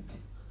stiff-necked.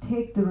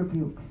 Take the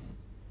rebukes.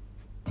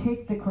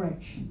 Take the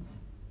corrections.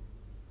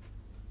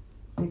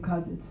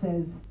 Because it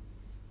says,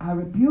 a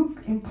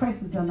rebuke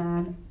impresses a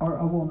man or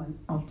a woman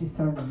of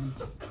discernment.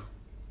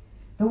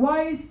 The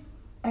wise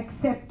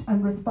accept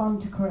and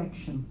respond to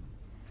correction.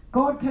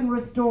 God can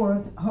restore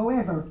us,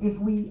 however, if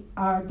we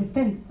are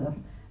defensive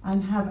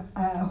and have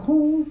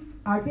who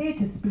are they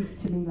to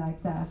speak to me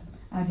like that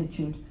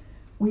attitude.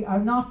 We are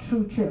not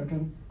true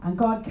children, and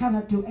God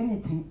cannot do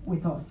anything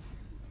with us.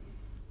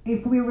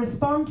 If we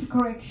respond to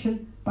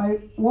correction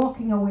by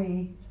walking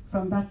away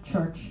from that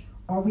church,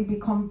 or we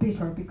become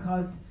bitter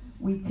because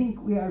we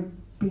think we are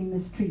being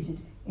mistreated,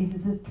 it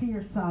is a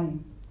clear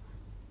sign.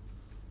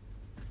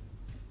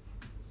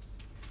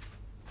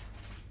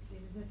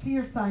 It is a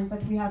clear sign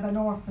that we have an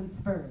orphan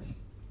spirit.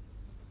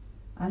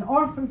 And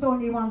orphans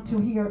only want to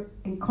hear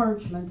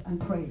encouragement and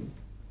praise.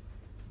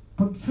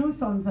 But true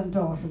sons and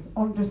daughters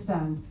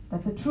understand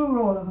that the true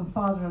role of a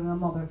father and a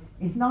mother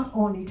is not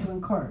only to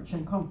encourage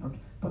and comfort,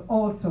 but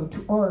also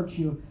to urge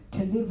you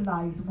to live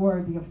lives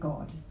worthy of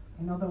God.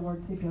 In other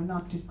words, if you're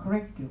not to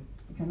correct you,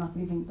 if you're not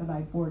living the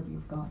life worthy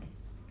of God.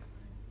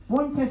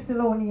 1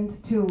 Thessalonians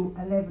 2,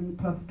 11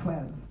 plus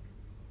 12.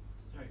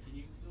 Sorry, can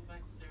you go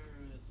back there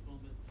a small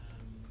bit?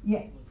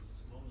 Yeah.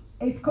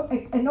 What was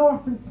It's an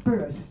orphan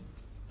spirit.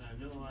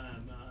 no,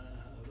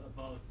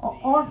 about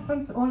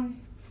Orphans only.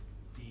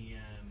 the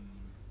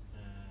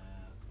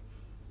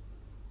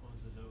what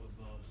was it about?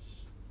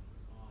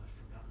 Oh, I've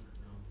forgotten it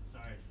now.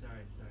 Sorry.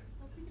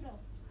 Well, pick it up.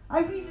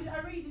 I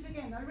read it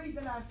again. I read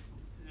the last.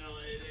 No,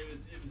 it was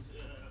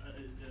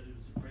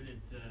a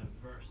brilliant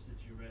verse that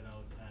you read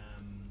out.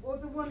 Oh,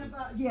 the one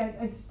about,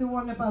 it's the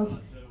one about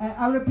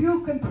a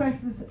rebuke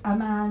impresses a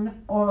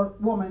man or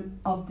woman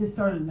of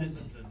discernment.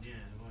 Discipline, yeah.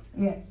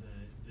 Yeah.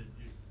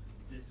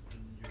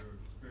 Discipline, your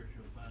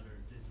spiritual father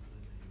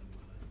discipline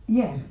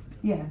you.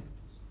 Yeah.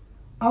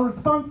 Our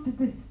response to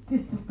this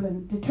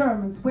discipline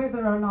determines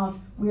whether or not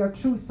we are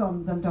true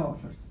sons and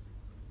daughters.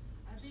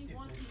 I think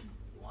what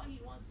he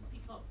wants to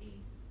pick up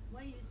is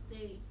when you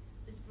say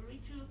the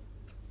spiritual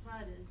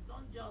fathers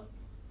don't just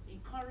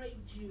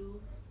encourage you.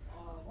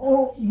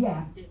 Oh,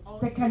 yeah.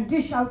 They can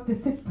dish out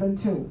discipline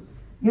too.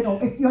 You know,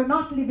 if you're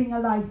not living a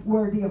life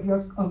worthy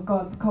of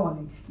God's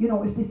calling, you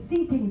know, if they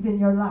see things in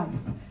your life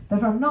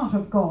that are not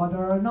of God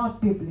or are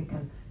not biblical,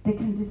 they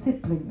can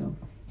discipline you,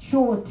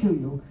 show it to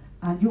you,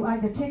 and you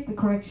either take the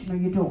correction or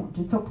you don't.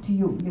 It's up to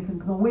you. You can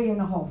go away in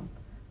a huff,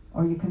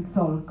 or you can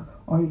sulk,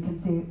 or you can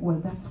say,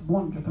 well, that's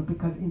wonderful,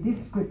 because in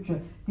this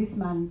scripture, this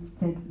man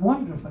said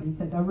wonderful. He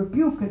says, a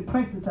rebuke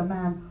impresses a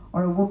man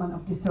or a woman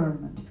of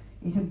discernment.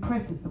 It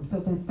impresses them, so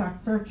they'll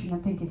start searching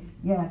and thinking,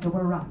 yeah, they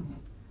were right.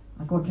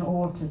 I'm going to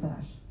alter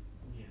that.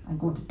 Yeah. I'm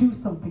going to do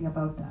something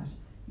about that.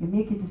 You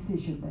make a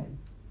decision then.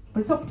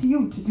 But it's up to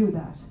you to do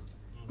that.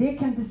 They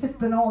can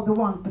discipline all they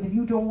want, but if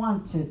you don't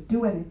want to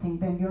do anything,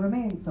 then you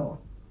remain so.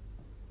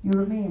 You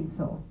remain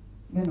so,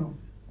 you know.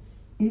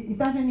 Is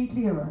that any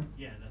clearer?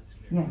 Yeah, that's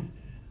clear. Yeah.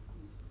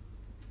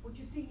 But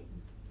you see,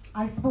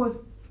 I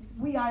suppose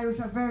we Irish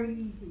are very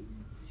easy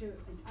to.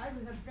 I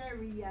was a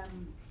very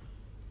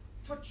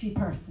touchy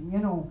person, you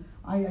know.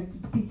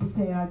 People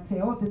say, I'd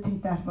say, oh, they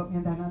think that about me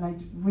and that, and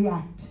I'd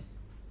react.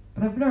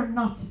 But I've learned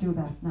not to do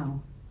that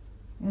now,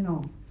 you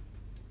know.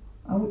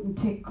 I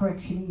wouldn't take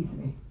correction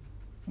easily,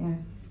 yeah.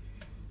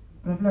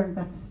 But I've learned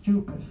that's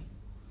stupid.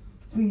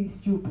 It's really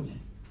stupid.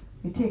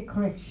 You take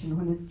correction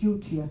when it's due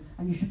to you,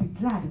 and you should be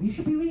glad of it. You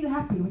should be really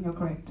happy when you're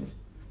corrected.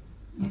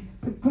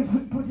 But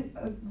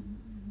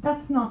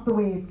that's not the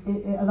way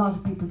a lot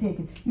of people take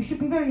it. You should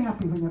be very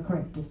happy when you're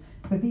corrected,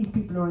 because these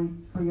people are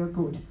in for your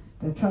good.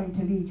 They're trying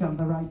to lead you on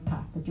the right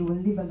path, that you will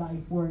live a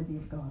life worthy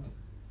of God.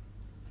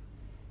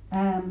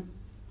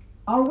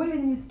 Our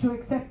willingness to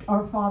accept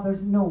our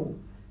Father's no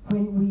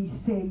when we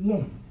say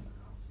yes,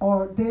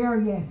 or their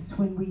yes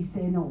when we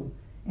say no,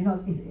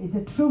 is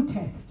a true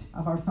test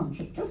of our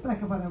sonship. Just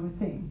like what I was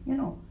saying,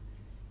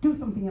 do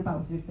something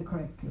about it if they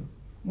correct you.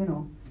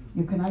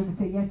 You can either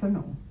say yes or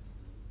no.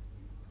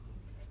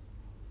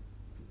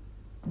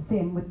 The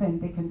same with them,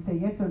 they can say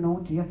yes or no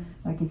to you.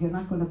 Like, if you're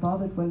not going to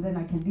bother, well, then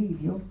I can leave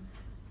you.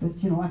 But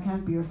I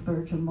can't be your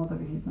spiritual mother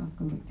if you're not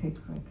going to take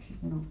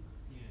correction.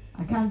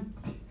 I can't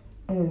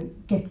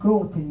get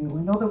growth in you.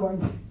 In other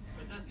words,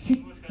 but that's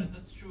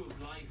true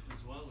of life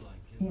as well.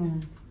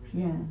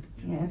 Yeah.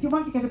 If you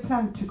want to get a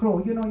plant to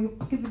grow, you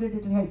give it a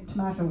little help,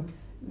 tomato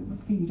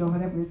feed or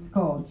whatever it's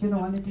called,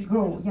 and it'll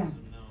grow. Yeah.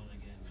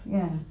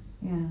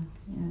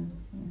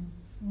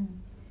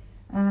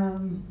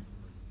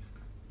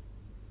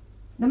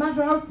 No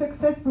matter how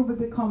successful we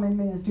become in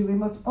ministry, we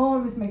must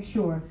always make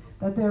sure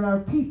that there are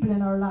people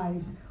in our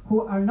lives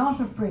who are not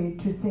afraid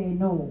to say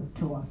no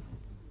to us.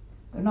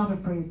 They're not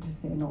afraid to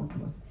say no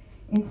to us.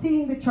 In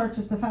seeing the church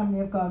as the family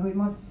of God, we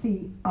must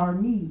see our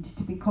need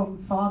to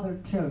become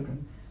fathered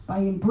children by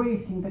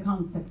embracing the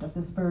concept of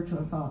the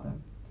spiritual father.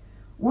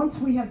 Once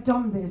we have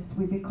done this,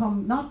 we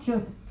become not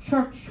just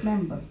church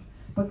members,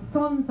 but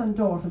sons and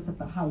daughters of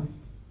the house.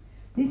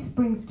 This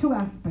brings two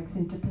aspects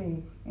into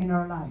play in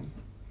our lives.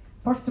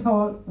 First of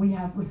all, we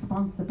have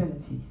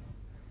responsibilities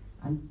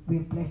and we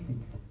have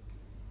blessings.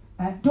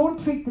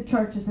 Don't treat the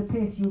church as a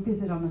place you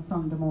visit on a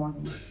Sunday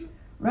morning.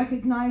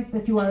 Recognize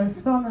that you are a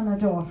son and a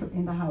daughter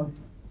in the house.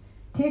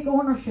 Take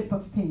ownership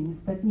of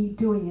things that need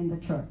doing in the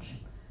church.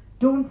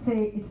 Don't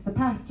say it's the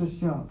pastor's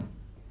job.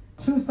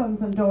 True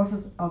sons and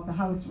daughters of the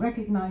house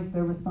recognize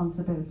their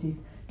responsibilities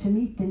to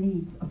meet the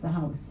needs of the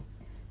house.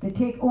 They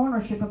take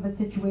ownership of a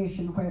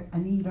situation where a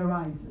need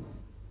arises.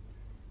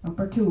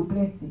 Number two,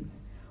 blessings.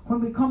 When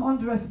we come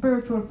under a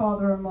spiritual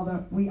father or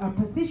mother, we are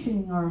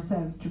positioning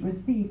ourselves to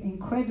receive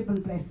incredible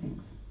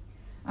blessings.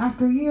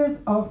 After years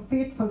of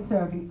faithful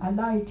serving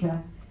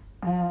Elijah,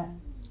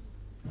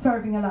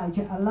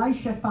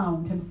 Elisha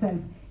found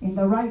himself in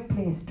the right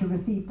place to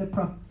receive the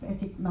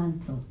prophetic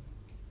mantle,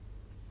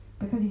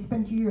 because he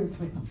spent years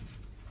with him.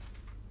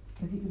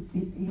 Because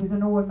he was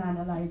an old man,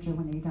 Elijah,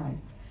 when he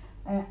died.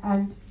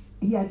 And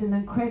he had an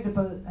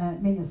incredible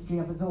ministry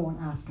of his own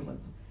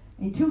afterwards.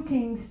 In 2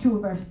 Kings 2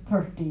 verse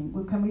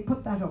 13, can we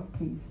put that up,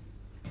 please?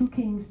 2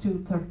 Kings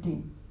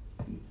 2:13,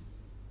 please.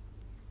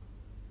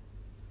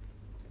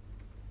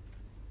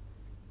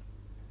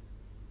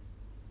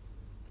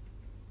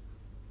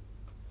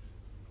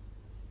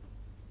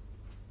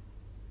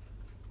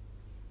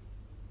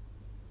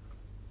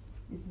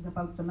 This is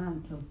about the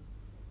mantle.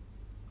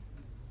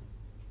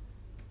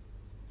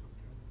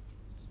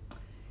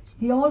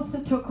 He also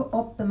took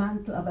up the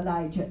mantle of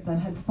Elijah that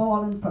had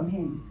fallen from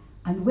him,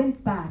 and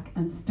went back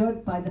and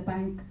stood by the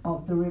bank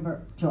of the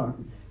river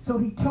Jordan. So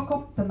he took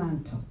up the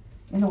mantle.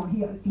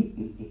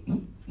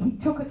 He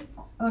took it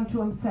unto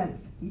himself.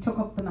 He took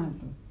up the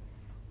mantle.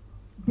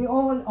 They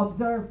all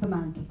observed the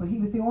mantle, but he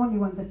was the only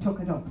one that took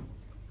it up.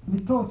 He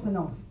was close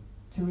enough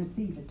to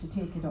receive it, to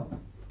take it up.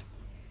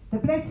 The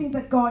blessing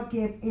that God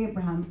gave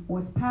Abraham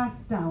was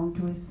passed down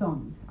to his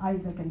sons,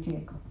 Isaac and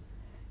Jacob.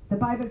 The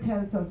Bible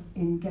tells us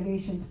in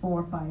Galatians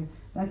 4:5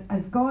 that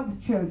as God's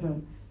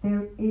children,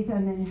 there is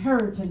an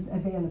inheritance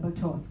available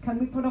to us. Can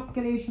we put up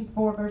Galatians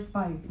 4 verse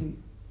 5, please?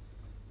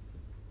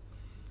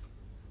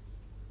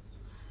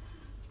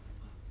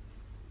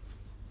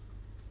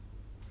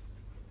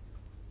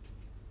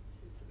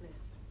 This is the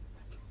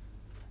blessing.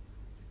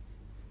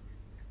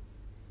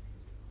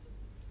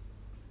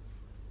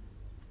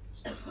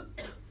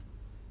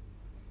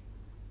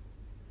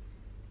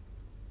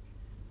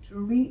 To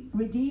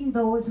redeem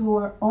those who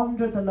are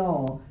under the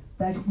law,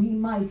 that we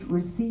might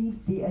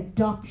receive the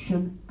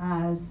adoption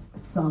as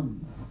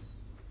sons.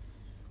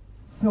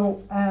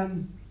 So,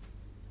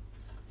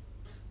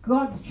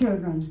 God's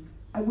children,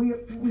 we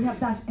have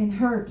that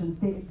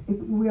inheritance.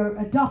 We are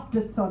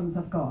adopted sons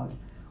of God.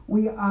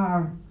 We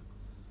are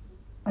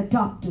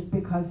adopted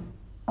because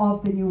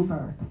of the new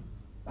birth.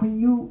 When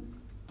you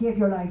gave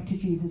your life to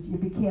Jesus, you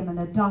became an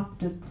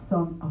adopted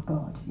son of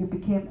God. You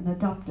became an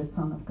adopted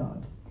son of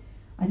God.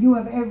 And you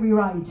have every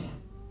right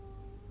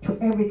to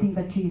everything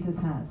that Jesus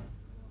has,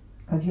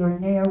 because you're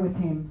an heir with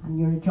him and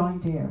you're a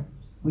joint heir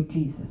with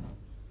Jesus.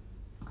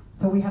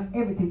 So we have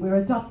everything. We're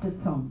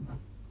adopted sons.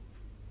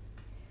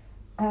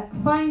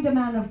 Find a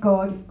man of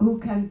God who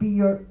can be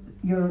your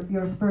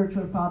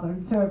spiritual father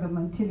and serve him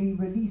until he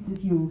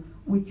releases you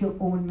with your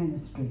own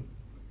ministry.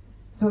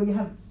 So you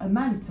have a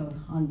mantle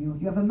on you.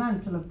 You have a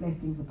mantle of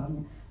blessings upon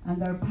you,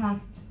 and they're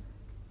passed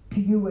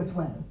to you as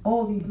well.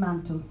 All these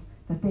mantles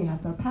that they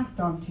have, they're passed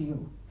on to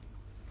you.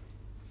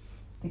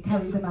 They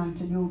carry the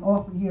mantle. You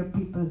often hear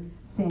people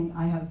saying,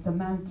 I have the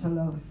mantle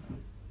of,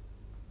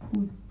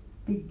 who's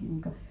big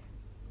in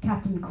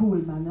Captain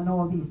Coolman and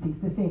all these things.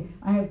 They say,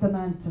 I have the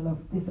mantle of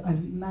this, I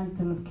have the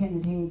mantle of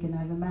Kenneth Hagin, I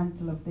have the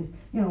mantle of this,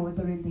 you know,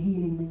 they're in the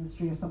healing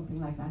ministry or something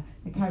like that.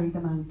 They carry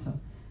the mantle.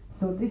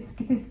 So this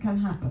can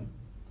happen.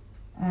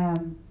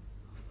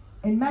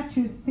 In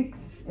Matthew 6,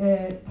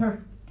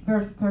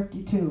 verse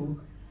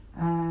 32,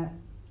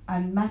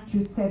 and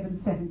Matthew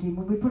 7:17,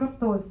 when we put up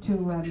those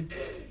two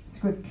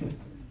scriptures.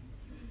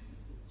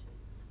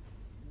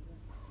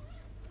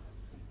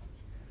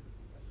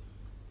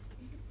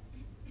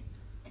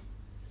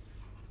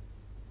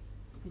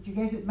 Did you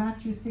get it?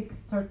 Matthew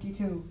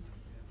 6:32,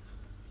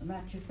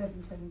 Matthew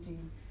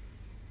 7:17.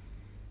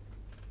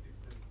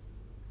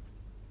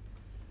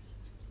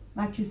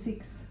 Matthew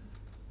 6.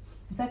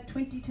 Is that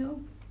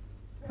 22?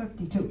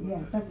 32,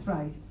 yeah, that's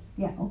right.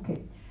 Yeah,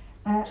 okay.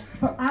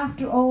 For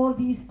after all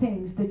these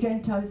things the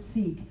Gentiles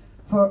seek,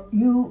 for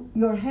you,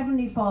 your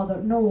heavenly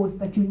Father knows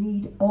that you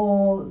need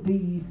all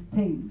these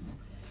things.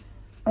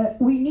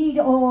 We need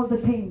all the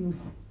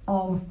things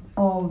for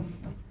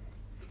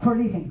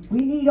living. We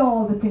need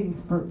all the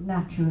things for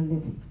natural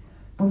living.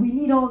 But we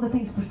need all the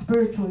things for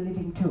spiritual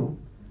living too.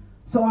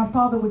 So our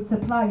Father would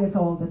supply us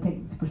all the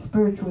things for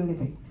spiritual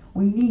living.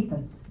 We need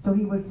them, so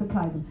he will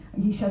supply them.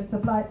 And he shall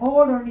supply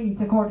all our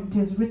needs according to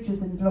his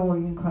riches and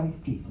glory in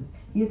Christ Jesus.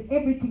 He has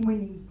everything we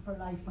need for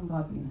life and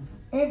godliness.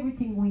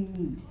 Everything we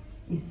need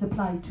is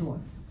supplied to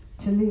us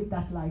to live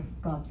that life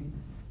of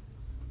godliness.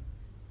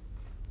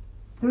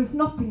 There is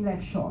nothing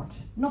left short.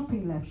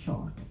 Nothing left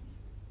short.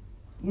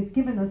 He has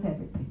given us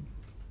everything.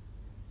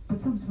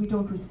 But sometimes we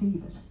don't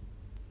receive it.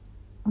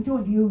 We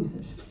don't use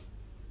it.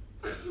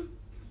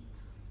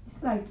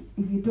 It's like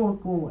if you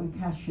don't go and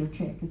cash your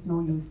check, it's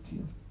no use to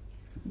you.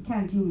 You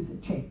can't use a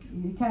check.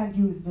 You can't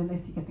use it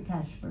unless you get the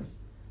cash for it.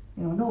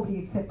 You know, nobody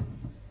accepts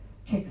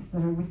checks that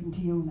are written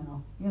to you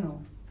now. You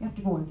know, you have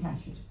to go and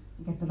cash it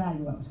and get the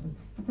value out of it.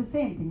 It's the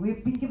same thing.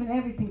 We've been given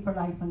everything for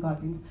life and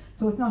godliness,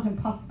 so it's not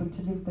impossible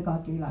to live the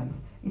godly life.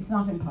 It's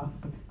not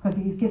impossible because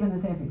he's given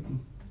us everything.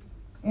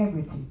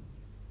 Everything.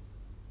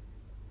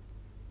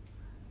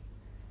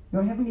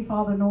 Your heavenly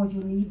Father knows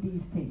you need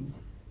these things.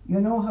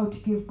 You know how to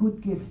give good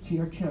gifts to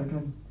your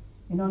children.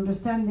 In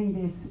understanding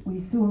this, we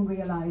soon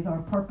realize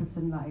our purpose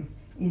in life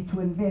is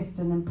to invest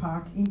and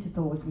impart into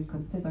those we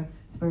consider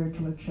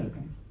spiritual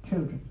children.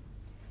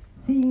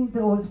 Seeing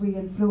those we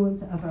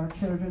influence as our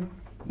children,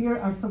 here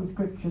are some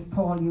scriptures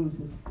Paul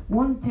uses.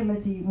 1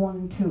 Timothy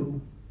 1:2.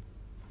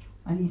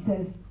 And he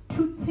says,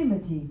 to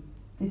Timothy,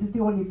 this is the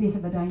only bit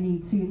of it I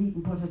need, so you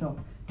needn't put it up.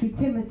 To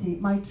Timothy,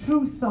 my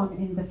true son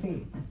in the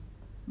faith.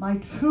 My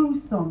true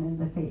son in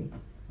the faith.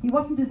 He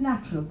wasn't his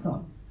natural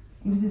son.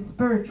 He was his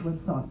spiritual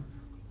son.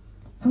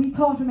 So he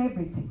taught him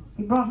everything.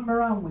 He brought him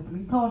around with him.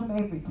 He taught him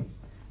everything.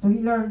 So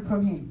he learned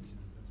from him.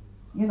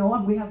 You know,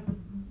 and we have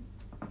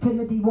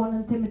Timothy 1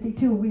 and Timothy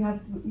 2. We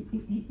have,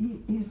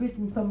 he's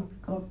written some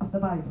of the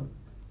Bible.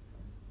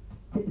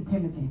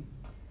 Timothy.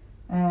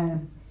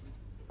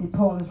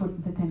 Paul has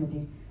written to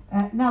Timothy.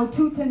 Now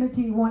 2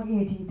 Timothy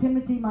 1:18.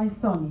 Timothy, my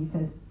son, he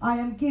says, I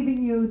am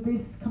giving you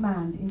this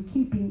command in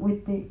keeping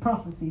with the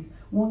prophecies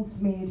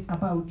once made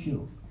about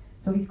you.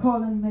 So he's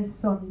calling his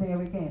son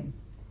there again.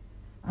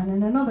 And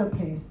in another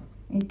place,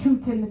 in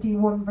 2 Timothy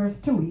 1 verse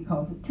 2, he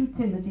calls it, to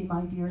Timothy,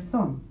 my dear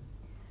son.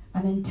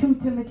 And in 2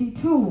 Timothy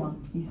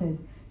 2:1, he says,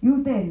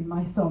 you then,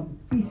 my son,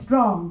 be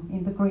strong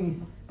in the grace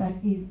that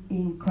is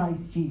in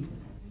Christ Jesus.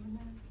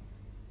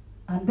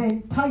 And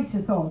then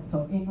Titus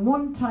also, in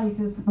 1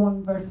 Titus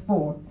 1 verse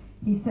 4,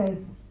 he says,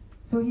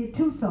 so he had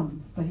two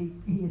sons, but he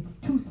had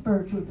two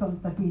spiritual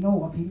sons that we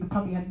know of. He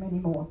probably had many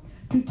more.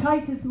 To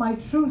Titus, my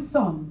true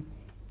son,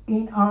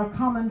 in our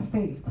common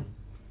faith.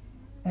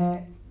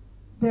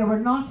 They were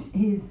not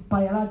his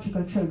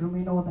biological children, we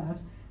know that.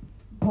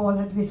 Paul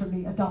had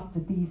literally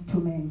adopted these two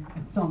men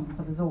as sons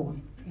of his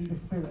own in the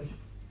spirit.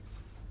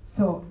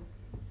 So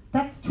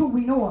that's two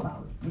we know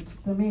about, but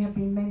there may have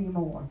been many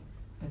more,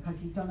 because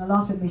he'd done a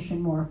lot of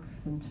mission works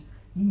and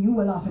he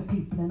knew a lot of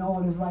people. In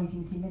all his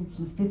writings he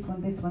mentions this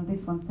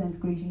one sends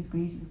greetings.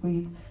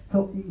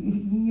 So he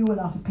knew a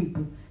lot of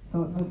people,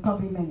 so there was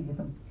probably many of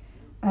them.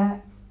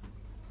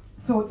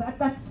 So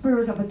that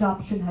spirit of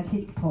adoption had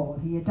hit Paul.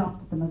 He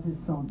adopted them as his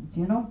sons,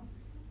 you know,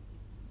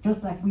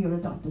 just like we are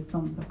adopted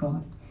sons of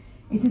God.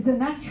 It is a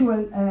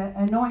natural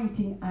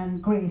anointing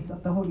and grace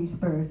of the Holy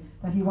Spirit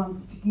that he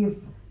wants to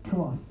give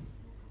to us,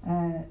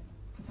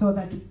 so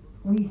that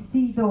we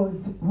see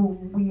those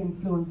whom we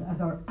influence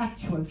as our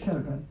actual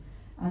children.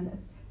 And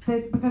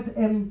because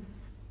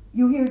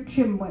you hear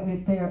Jim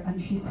there,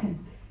 and she says,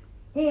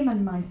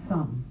 Eamon, my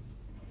son.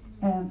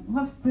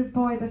 What's the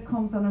boy that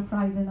comes on a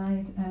Friday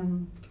night?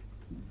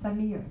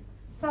 Samir,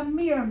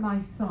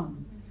 my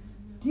son.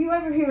 Do you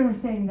ever hear her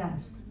saying that?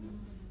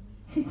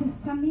 She says,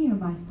 Samir,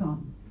 my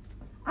son.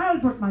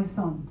 Albert, my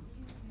son.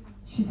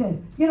 She says,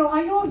 you know,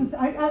 I notice,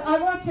 I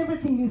watch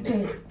everything you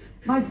say.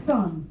 My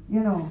son,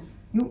 you know.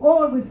 You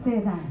always say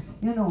that,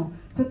 you know.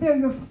 So they're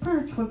your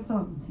spiritual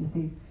sons, you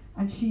see.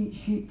 And she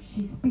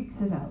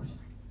speaks it out.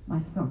 my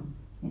son.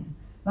 Yeah.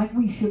 Like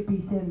we should be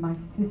saying my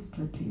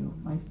sister to you,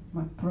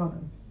 my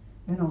brother.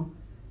 You know.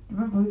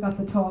 Remember we got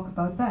the talk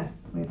about that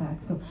way back.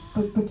 So,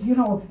 but you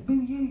know,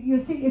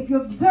 you see, if you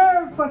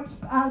observe what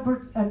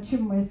Albert and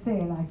Chinwe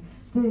say, like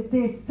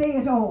they say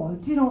it all.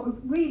 You know,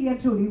 really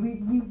and truly, we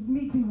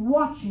need to be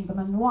watching them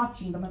and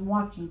watching them and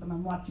watching them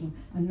and watching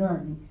and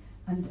learning.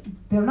 And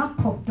they're not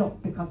puffed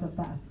up because of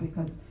that,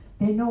 because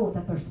they know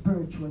that they're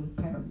spiritual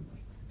parents.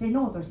 They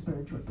know they're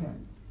spiritual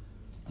parents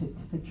to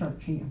the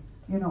church here.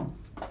 You know.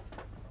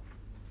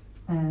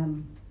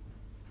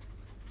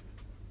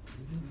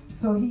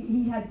 So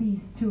he had these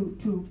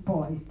two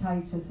boys,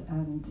 Titus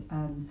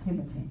and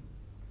Timothy.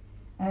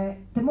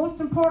 The most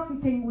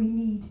important thing we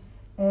need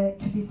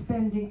to be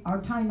spending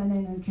our time and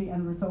energy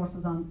and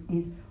resources on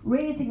is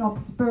raising up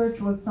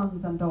spiritual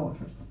sons and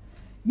daughters.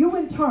 You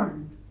in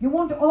turn, you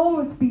won't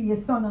always be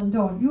a son and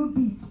daughter. You'll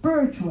be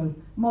spiritual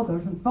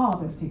mothers and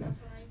fathers here.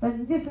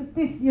 And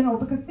this, you know,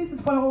 because this is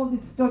what all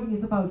this study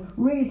is about: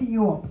 raising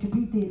you up to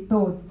be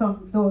those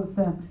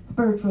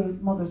spiritual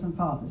mothers and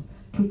fathers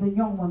to the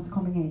young ones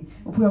coming in.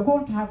 If we are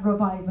going to have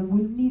revival,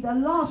 we'll need a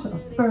lot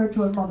of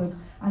spiritual mothers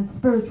and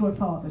spiritual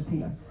fathers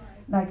here.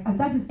 And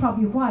that is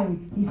probably why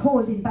he's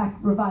holding back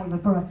revival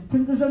for us. So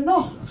there's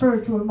enough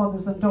spiritual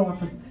mothers and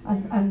daughters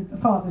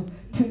and fathers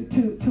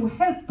to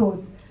help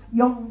those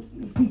young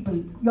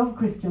people, young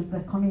Christians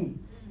that come in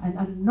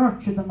and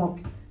nurture them up.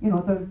 You know,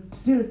 they're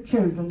still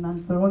children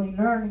and they're only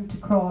learning to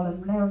crawl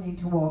and learning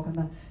to walk, and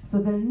that.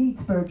 So they'll need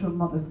spiritual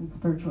mothers and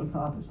spiritual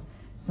fathers.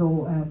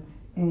 So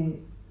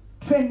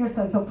train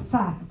yourselves up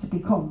fast to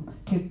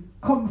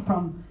come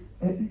from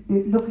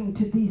looking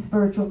to these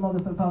spiritual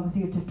mothers and fathers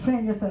here, to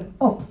train yourself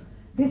up.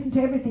 Listen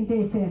to everything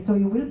they say, so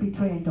you will be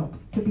trained up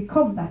to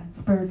become that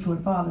spiritual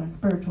father and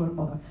spiritual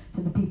mother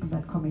to the people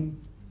that come in.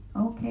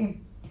 Okay.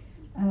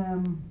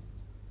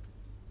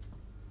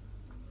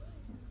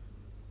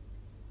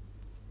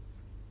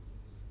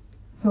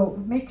 So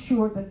make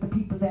sure that the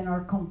people then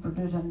are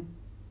comforted and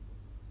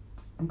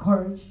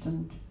encouraged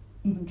and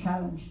even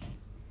challenged.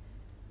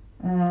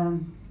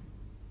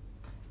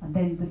 And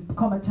then there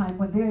come a time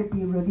when they'll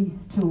be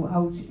released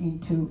out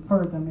into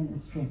further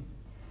ministry.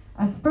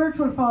 As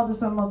spiritual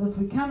fathers or mothers,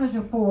 we cannot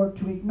afford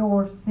to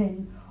ignore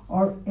sin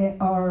or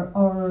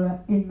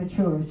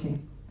immaturity,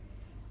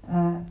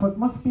 but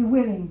must be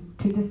willing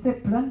to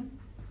discipline,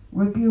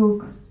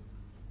 rebuke,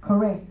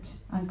 correct,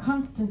 and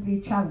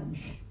constantly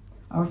challenge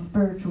our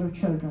spiritual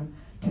children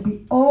to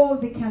be all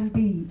they can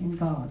be in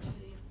God.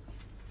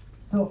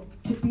 So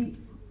to be,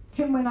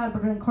 Jim and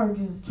Albert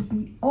encourages us to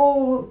be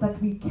all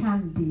that we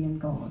can be in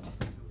God.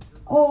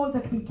 All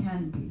that we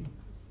can be.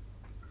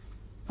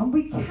 And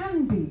we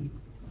can be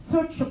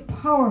such a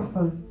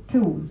powerful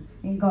tool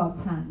in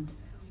God's hand.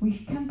 We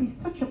can be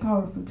such a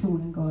powerful tool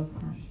in God's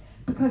hand.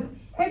 Because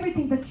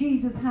everything that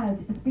Jesus has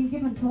been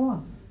given to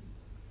us.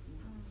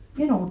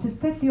 You know, to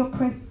set the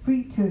oppressed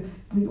free, to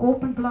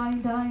open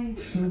blind eyes,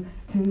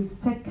 to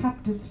set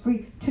captives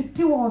free, to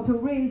do all, to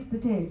raise the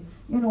dead,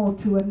 you know,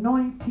 to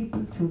anoint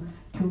people, to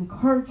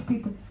encourage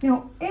people. You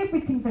know,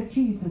 everything that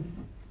Jesus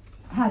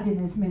had in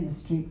his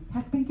ministry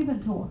has been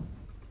given to us.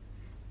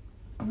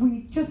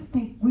 We just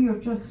think we are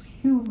just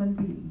human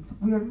beings.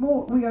 We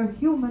are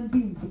human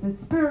beings with the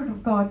Spirit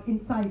of God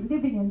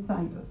living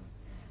inside us.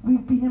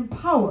 We've been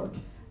empowered.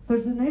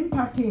 There's an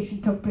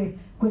impartation took place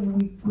when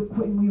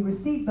we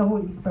received the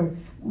Holy Spirit.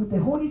 The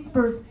Holy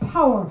Spirit's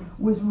power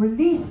was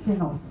released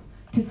in us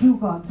to do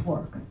God's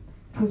work.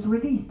 It was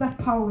released, that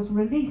power was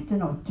released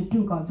in us to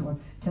do God's work,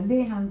 to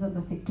lay hands on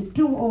the sick, to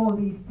do all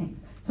these things.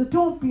 So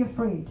don't be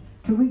afraid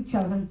to reach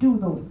out and do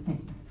those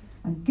things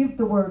and give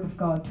the word of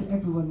God to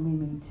everyone we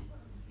meet.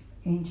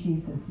 In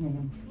Jesus'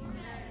 name.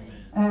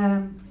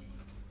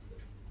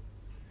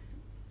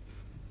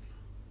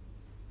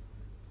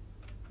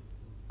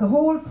 The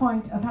whole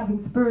point of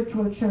having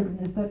spiritual children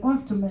is that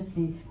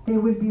ultimately they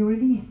will be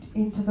released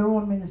into their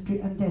own ministry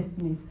and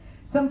destinies.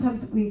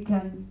 Sometimes we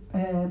can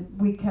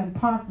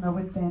partner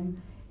with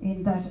them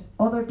in that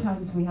other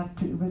times we have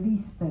to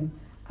release them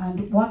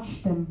and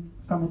watch them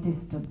from a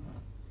distance.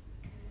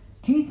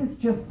 Jesus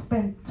just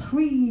spent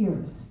 3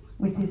 years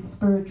with his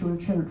spiritual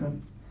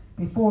children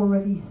before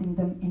releasing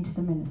them into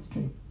the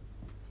ministry.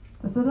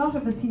 There's a lot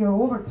of us here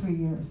over 3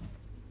 years.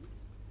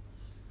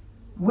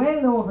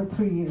 Well over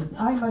 3 years.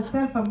 I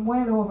myself am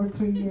well over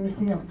 3 years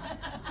here.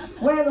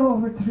 Well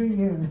over 3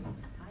 years.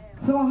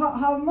 So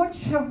how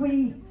much have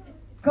we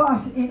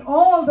got in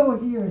all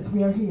those years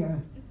we are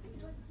here?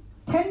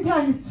 10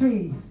 times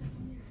 3.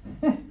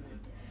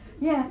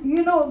 Yeah,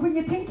 you know, when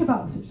you think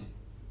about it,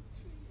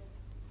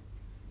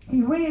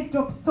 he raised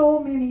up so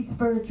many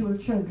spiritual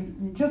children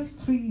in just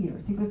 3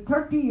 years. He was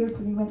 30 years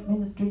when he went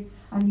ministry,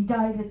 and he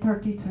died at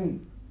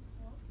 33.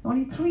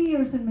 Only 3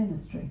 years in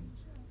ministry.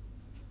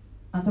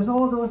 And there's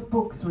all those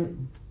books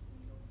written.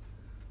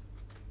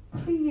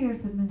 3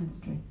 years in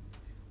ministry.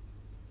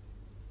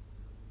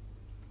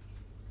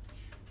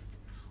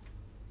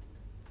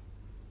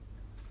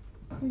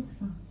 Praise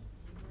God.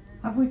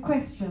 Have we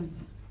questions?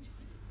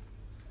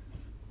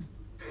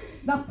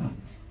 Not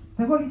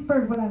The Holy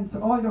Spirit will answer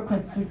all your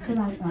questions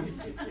tonight now.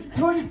 The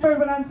Holy Spirit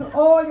will answer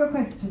all your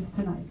questions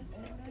tonight.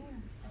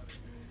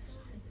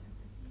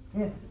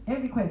 Yes,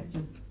 every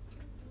question.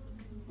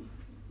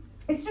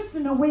 It's just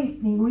an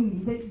awakening,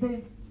 really.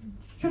 There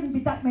shouldn't be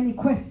that many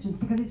questions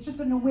because it's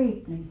just an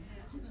awakening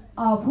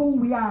of who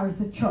we are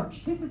as a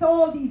church. This is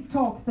all these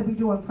talks that we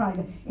do on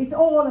Friday. It's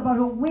all about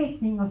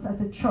awakening us as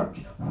a church.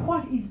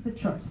 What is the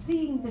church?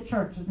 Seeing the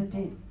church as it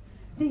is.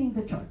 Seeing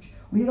the church.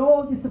 We had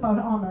all this about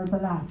honour the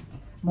last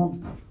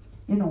month.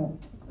 You know,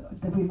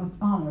 that we must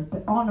honour.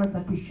 The honour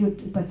that we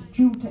should, that's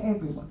due to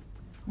everyone.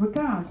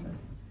 Regardless,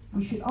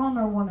 we should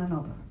honour one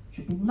another.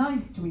 Should be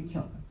nice to each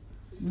other.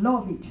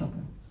 Love each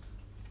other.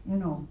 You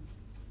know.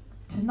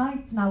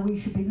 Tonight now we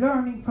should be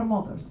learning from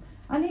others.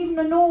 And even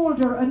an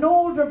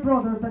older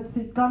brother that's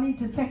gone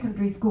into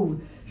secondary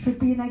school should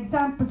be an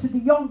example to the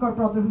younger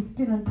brother who's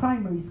still in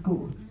primary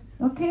school.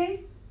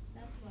 Okay?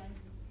 That's right.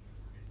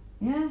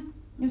 Yeah?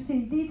 You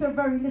see, these are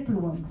very little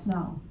ones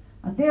now.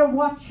 And they're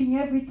watching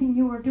everything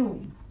you are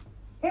doing.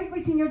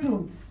 Everything you're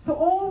doing. So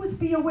always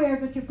be aware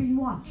that you're being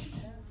watched.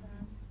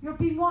 You're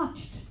being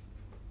watched.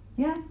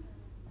 Yeah?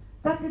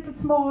 That little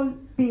small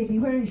baby,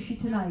 where is she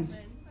tonight?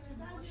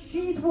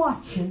 She's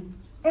watching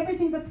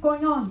everything that's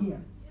going on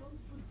here.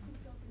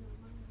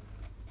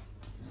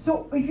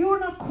 So if you're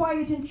not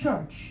quiet in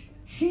church,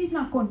 she's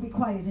not going to be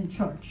quiet in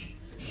church.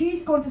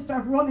 She's going to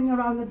start running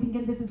around and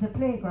thinking this is a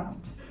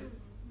playground.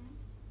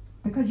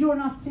 Because you're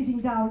not sitting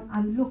down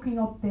and looking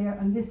up there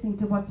and listening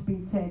to what's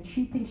being said.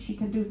 She thinks she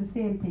can do the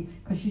same thing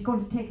because she's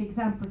going to take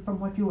example from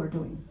what you are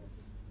doing.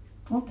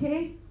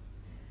 Okay?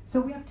 So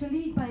we have to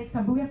lead by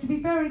example. We have to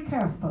be very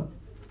careful.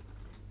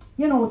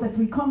 You know, that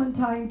we come in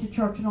time to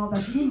church and all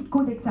that. Lead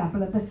good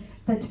example. And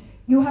that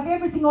you have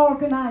everything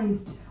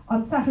organised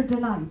on Saturday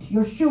night,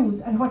 your shoes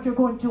and what you're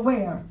going to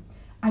wear,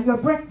 and your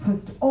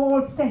breakfast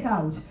all set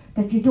out,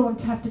 that you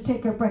don't have to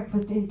take your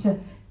breakfast in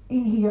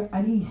here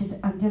and eat it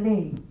and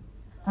delay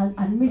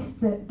and miss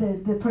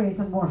the praise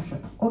and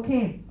worship.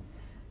 Okay?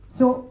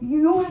 So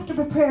you have to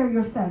prepare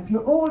yourself.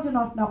 You're old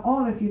enough now,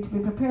 all of you, to be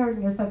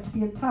preparing yourself to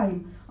be in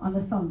time on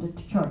a Sunday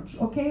to church.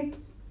 Okay?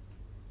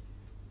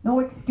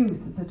 No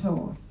excuses at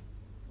all.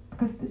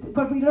 Because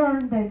what we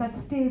learn then, that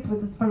stays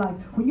with us for life.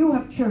 When you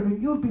have children,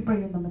 you'll be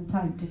bringing them in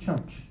time to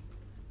church.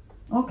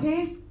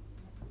 Okay?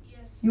 Yes.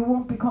 You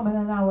won't be coming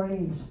an hour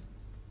late,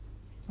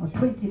 or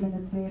 20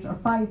 minutes late, or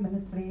 5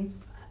 minutes late,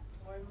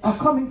 or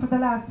coming for the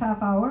last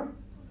half hour.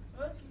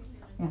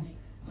 Yeah.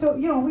 So,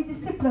 you know, we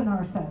discipline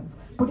ourselves.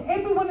 But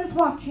everyone is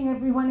watching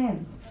everyone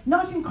else,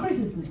 not in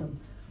criticism,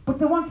 but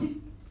they want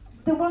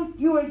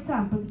your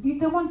example.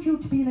 They want you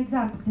to be an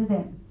example to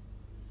them.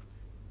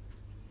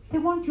 They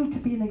want you to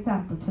be an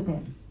example to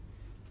them.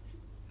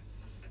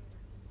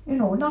 You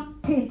know,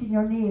 not painting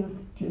your nails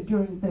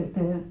during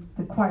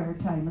the choir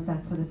time and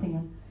that sort of thing,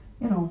 and,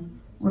 you know,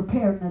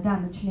 repairing a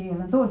damaged nail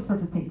and those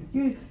sort of things.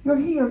 You're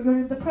here, you're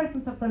in the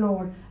presence of the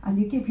Lord, and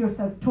you give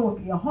yourself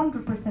totally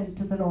 100%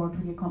 to the Lord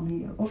when you come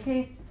here,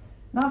 okay?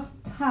 Not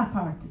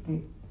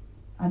half-heartedly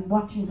and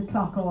watching the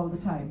clock all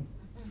the time.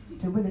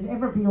 So will it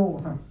ever be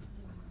over?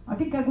 I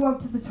think I'll go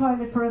out to the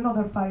toilet for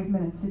another 5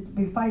 minutes. It'll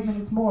be 5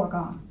 minutes more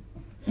gone.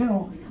 You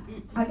know,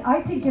 and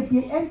I think if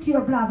you empty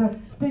your bladder,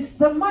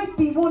 there might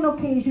be one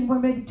occasion where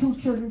maybe 2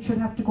 children should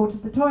have to go to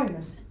the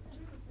toilet.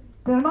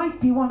 There might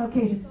be one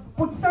occasion,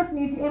 but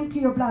certainly if you empty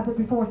your bladder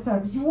before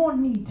service, you won't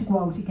need to go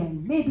out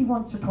again. Maybe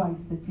once or twice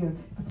if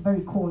it's a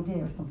very cold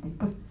day or something.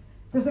 But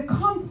there's a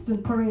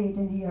constant parade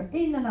in here,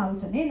 in and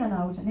out and in and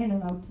out and in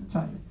and out to the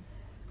toilet.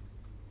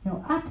 You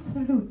know,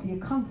 absolutely a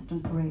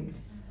constant parade.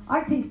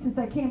 I think since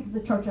I came to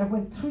the church, I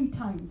went 3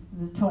 times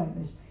to the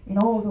toilet in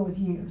all those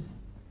years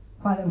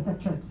while I was at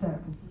church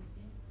service.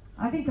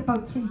 I think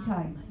about 3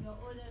 times.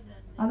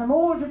 And I'm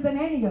older than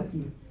any of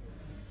you.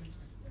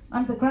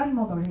 I'm the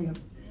grandmother here.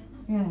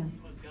 Yeah.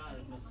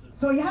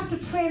 So you have to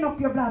train up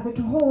your bladder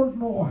to hold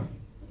more.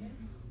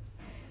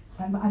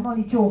 I'm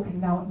only joking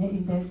now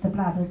in the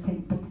bladder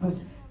thing, but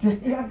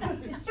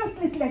it's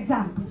just little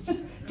examples.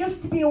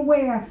 Just to be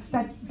aware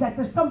that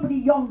there's somebody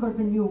younger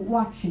than you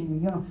watching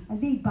you, you know,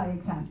 and lead by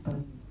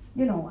example.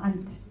 You know,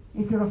 and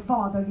if you're a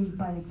father, lead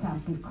by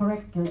example.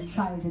 Correct your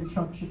child in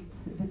church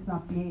if it's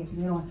not behaving,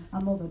 you know,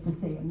 a mother the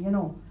same, you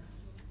know.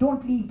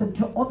 Don't leave them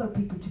to other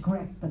people to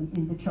correct them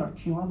in the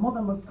church. You know, a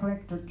mother must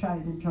correct her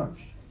child in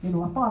church. You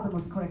know, a father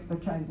must correct their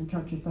child in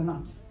church if they're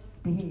not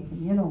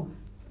behaving, you know.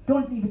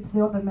 Don't leave it to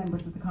the other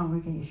members of the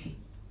congregation.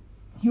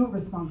 It's your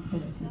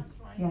responsibility. That's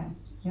right. Yeah,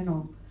 you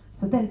know.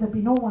 So then there'll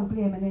be no one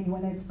blaming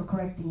anyone else for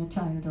correcting a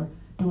child or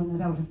doing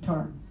it out of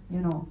turn, you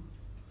know.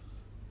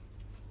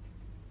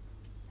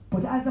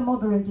 But as a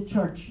mother in the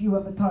church, you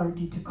have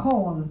authority to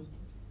call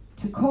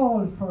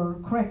for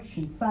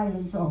correction,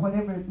 silence, or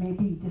whatever it may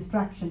be,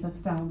 distraction that's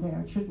down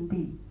there. It shouldn't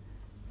be.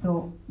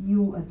 So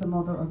you as the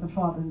mother or the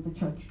father in the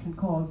church can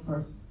call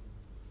for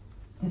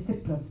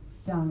discipline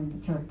down in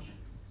the church.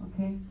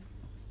 Okay?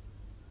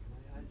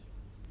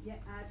 Yeah,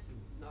 add.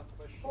 Not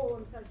question.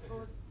 Phones, I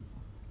suppose.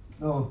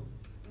 No,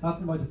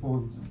 not about the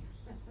phones.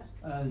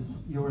 As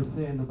you were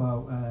saying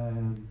about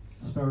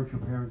spiritual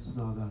parents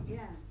and all that, Yeah.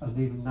 and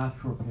even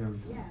natural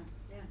parents. Yeah.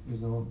 Yeah. You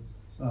know,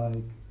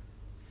 like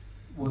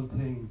one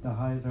thing that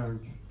I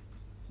learned,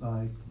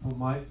 like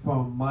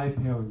from my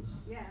parents,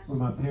 Yeah. when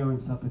my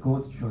parents had to go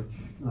to church,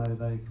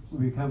 like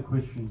we became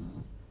Christians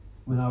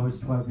when I was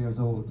 12 years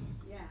old,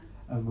 Yeah.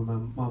 and when my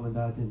mom and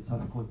dad didn't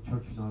have to go to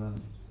church and all that,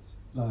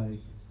 like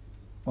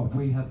what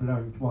we have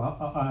learned,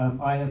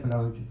 I have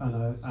learned,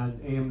 and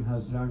Eamon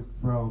has learned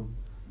from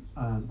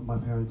my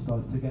parents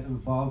was to get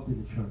involved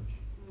in the church,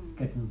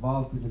 get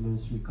involved in the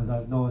ministry, because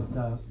I've noticed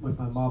that with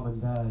my mom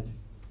and dad,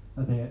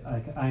 that they,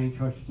 like any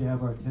church they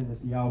ever attended,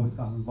 they always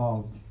got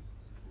involved.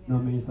 You know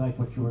what I mean? It's like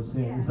what you were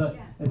saying. Yeah,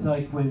 It's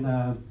like when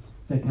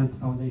they came to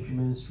Foundation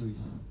Ministries,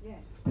 Yes.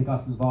 they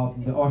got involved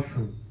in the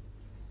ushering.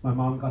 My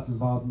mom got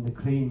involved in the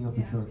cleaning of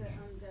the church.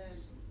 And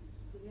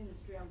the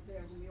ministry out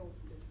there when we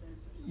opened it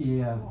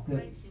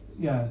then.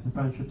 Yeah, the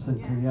friendship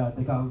center. Yeah,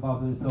 they got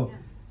involved in it. So,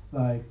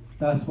 like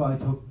that's what I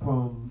took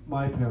from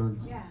my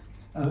parents. Yeah.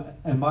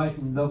 It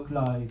mightn't look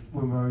like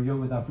when we were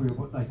younger that we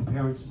were like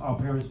our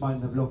parents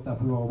mightn't have looked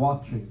that we were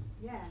watching,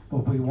 Yeah.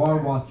 but we were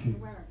watching. We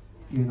were.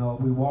 You know,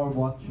 we were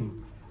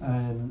watching,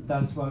 and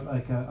that's what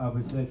like I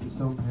would say to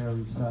some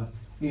parents that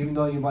even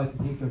though you might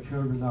think your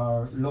children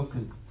are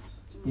looking,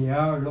 they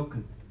are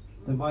looking.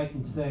 They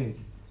mightn't say it,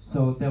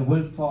 so they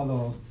will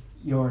follow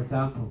your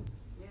example.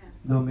 Yeah.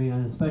 You know what I mean?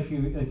 And especially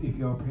if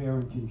you're a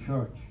parent in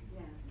church,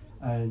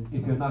 Yeah. and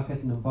if you're not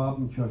getting involved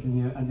in church,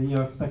 and then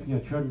you're expecting your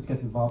children to get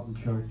involved in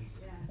church,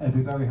 Yeah. it'd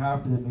be very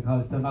hard for them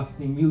because they're not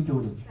seeing you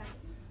doing it.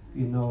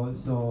 Exactly. You know,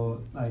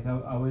 so like I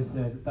always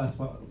say that's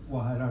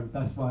what I learned.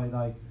 That's why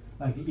like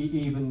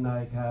even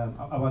like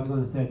I wasn't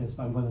going to say this,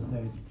 but I'm going to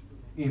say it.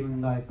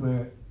 Even like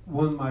where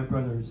one of my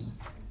brothers,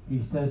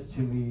 he says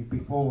to me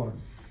before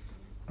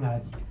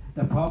that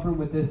the problem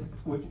with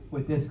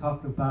this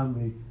Cochran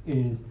family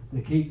is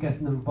they keep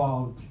getting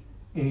involved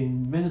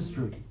in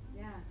ministry,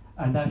 Yeah.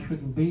 and that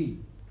shouldn't be.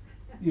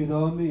 You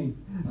know what I mean?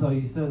 So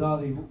he said,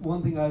 Ollie,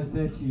 one thing I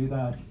said to you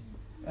that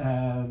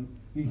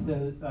he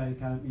said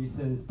he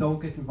says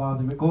don't get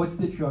involved in it. Go to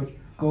the church,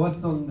 go on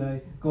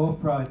Sunday, go on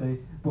Friday,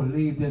 but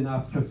leave then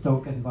after church.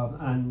 Don't get involved.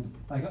 And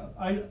like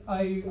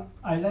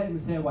I let him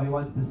say what he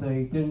wanted to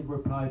say. Didn't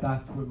reply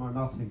back to him or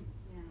nothing.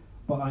 Yeah.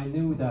 But I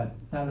knew that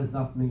is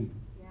not me.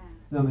 Yeah.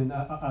 You know what I mean,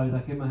 I was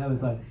like in my head, I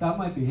was like, that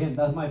might be him.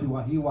 That might be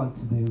what he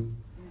wants to do,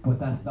 but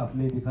that's not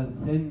me because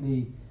it's in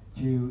me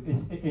to.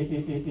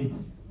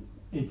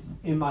 It's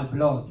in my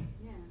blood,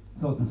 Yeah.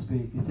 so to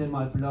speak. It's in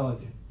my blood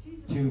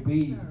Jesus to would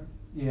be, serve.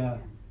 yeah,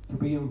 to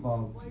be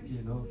involved. Why You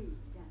should know. we?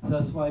 Yeah. So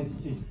that's why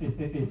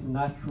it's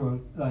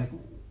natural. Like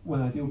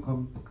when I do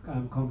come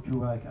to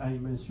like any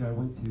ministry I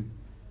went to,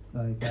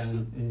 like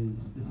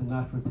it's a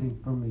natural thing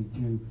for me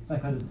to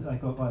like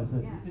what I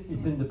said. Yeah.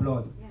 It's in the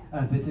blood, Yeah.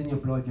 and if it's in your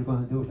blood, you're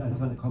going to do it, and it's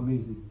going to come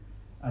easy.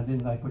 And then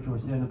like what you were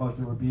saying about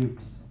the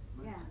rebukes,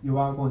 Yeah. you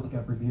are going to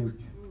get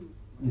rebuked. Mm.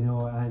 You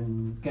know,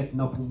 and getting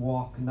up and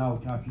walking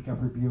out after you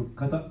get rebuked.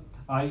 Because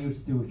I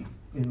used to do it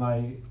in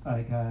my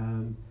like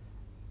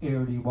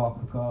early walk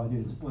with God.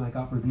 Is when I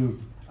got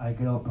rebuked, I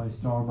get up, I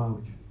storm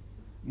out.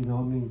 You know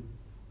what I mean?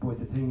 But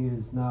the thing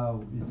is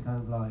now, it's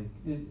kind of like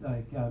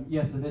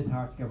yes, it is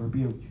hard to get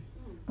rebuked,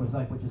 but it's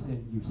like what you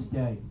said, you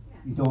stay. Yeah.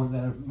 You don't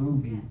let it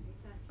move you. Yes,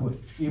 exactly.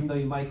 But even though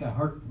you might get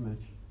hurt from it,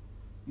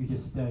 you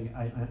just stay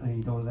and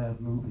you don't let it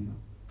move you.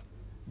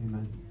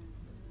 Amen.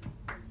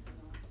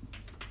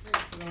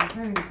 Yeah,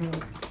 very good,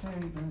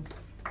 very good.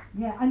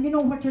 Yeah, and you know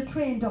what you're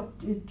trained up,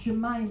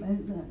 Jemima,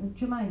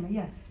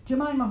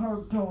 her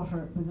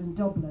daughter was in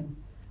Dublin,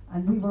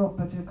 and we were up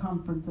at a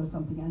conference or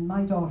something, and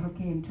my daughter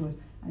came to it,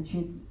 and she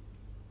had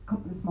a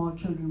couple of small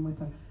children with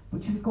her,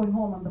 but she was going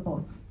home on the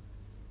bus.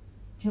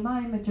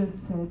 Jemima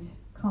just said,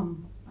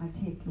 "Come, I'll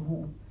take you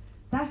home."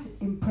 That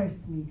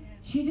impressed me.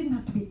 She didn't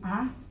have to be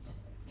asked.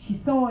 She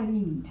saw a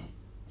need.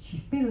 She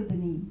filled the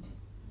need.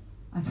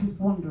 And it was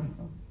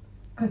wonderful.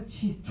 Because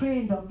she's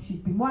trained up, she's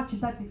been watching.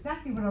 That's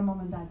exactly what her mum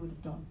and dad would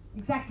have done.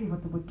 Exactly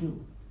what they would do.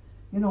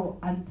 You know,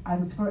 and I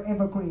was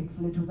forever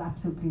grateful. It was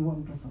absolutely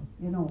wonderful.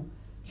 You know,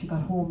 she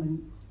got home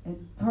in a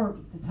third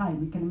of the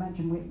time. You can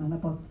imagine waiting on a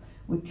bus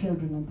with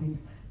children and things.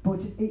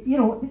 But, you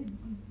know,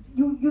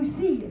 you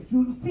see it.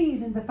 You see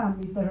it in the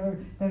families that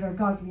are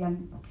godly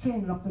and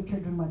training up their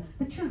children well.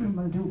 The children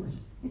will do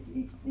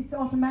it. It's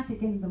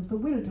automatic in them. They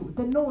will do it.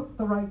 They know it's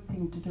the right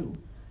thing to do.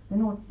 They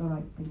know it's the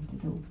right thing to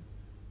do.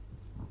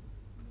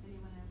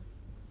 Anyone else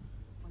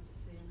want to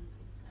say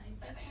anything?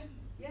 Can I say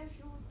something? Yeah,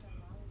 sure.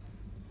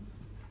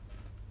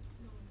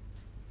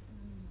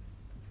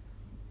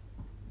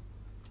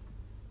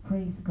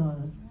 Praise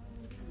God.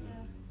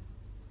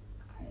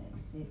 I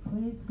say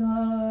praise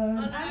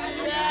God.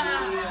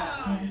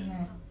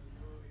 Amen.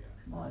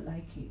 More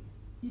like it.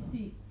 You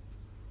see,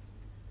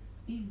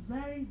 it's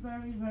very,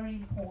 very, very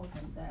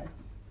important that,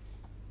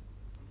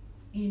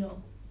 you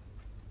know,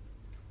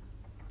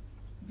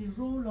 the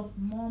role of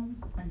moms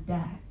and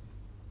dads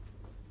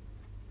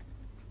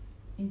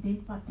in the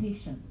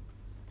impartation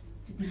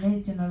to the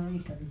next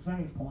generation is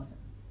very important.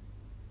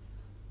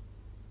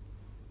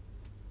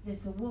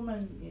 There's a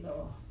woman, you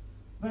know,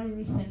 very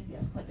recently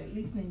I started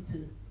listening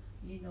to,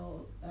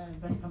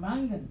 Vesta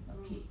Mangan.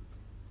 Okay.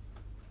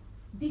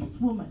 This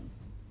woman,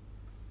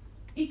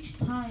 each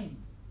time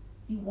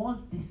it was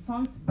the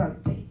son's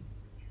birthday,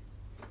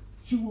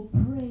 she will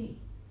pray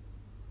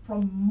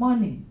from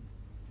morning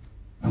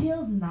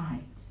till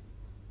night.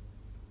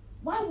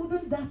 Why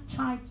wouldn't that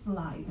child's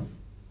life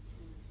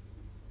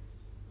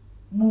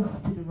move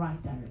to the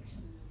right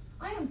direction?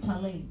 I am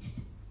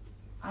challenged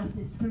as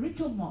a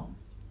spiritual mom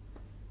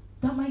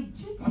that my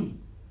duty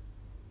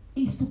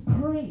is to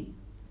pray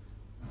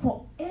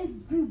for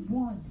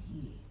everyone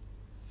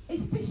here,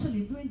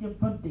 especially during their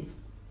birthday,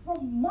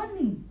 from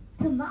morning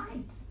to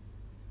night.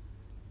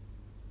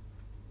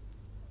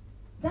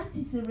 That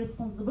is a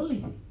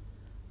responsibility.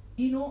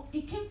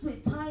 It came to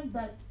a time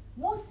that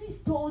Moses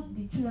told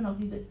the children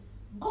of Israel,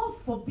 God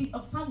forbid,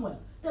 of Samuel,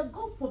 that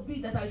God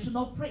forbid that I should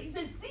not pray. It's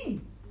a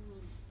sin.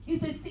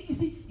 It's a sin. You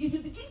see, if you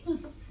begin to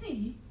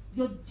see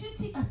your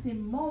duty as a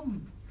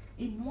mom,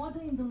 a mother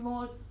in the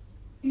Lord,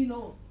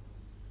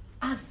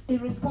 as a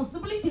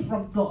responsibility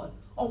from God,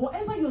 or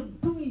whatever you're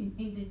doing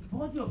in the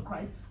body of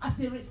Christ as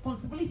a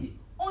responsibility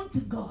unto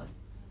God,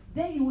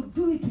 then you will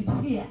do it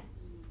with fear.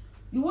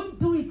 You won't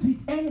do it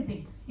with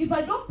anything. If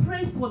I don't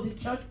pray for the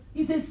church,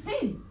 it's a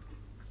sin.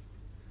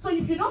 So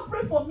if you don't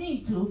pray for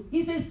me too,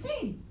 it's a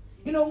sin.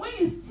 When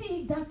you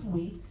see it that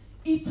way,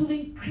 it will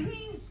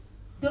increase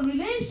the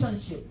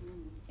relationship.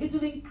 It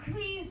will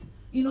increase,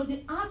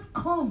 the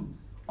outcome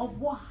of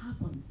what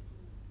happens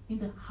in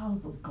the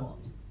house of God.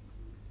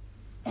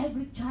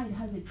 Every child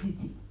has a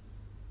duty,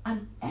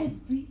 and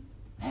every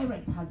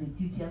parent has a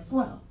duty as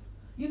well.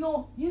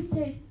 You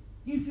said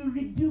if you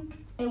rebuke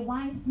a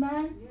wise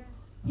man,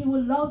 he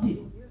will love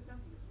you.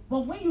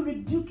 But when you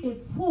rebuke a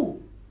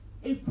fool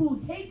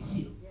hates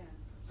you.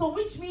 So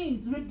which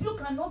means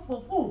rebuke are not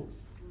for fools.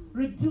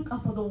 Rebuke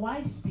are for the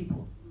wise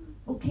people.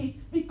 Okay?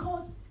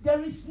 Because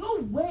there is no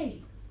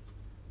way,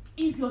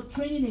 if you're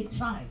training a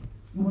child,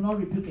 you will not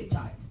rebuke a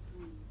child.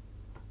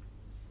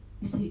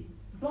 You see,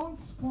 don't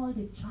spoil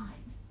the child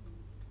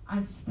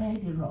and spare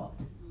the rod.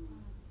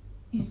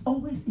 It's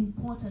always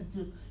important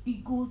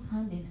it goes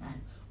hand in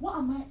hand. What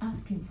am I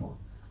asking for?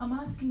 I'm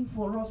asking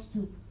for us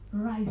to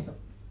rise up.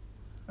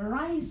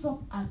 Rise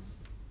up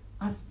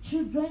as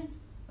children,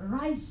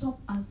 rise up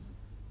as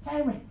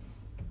parents.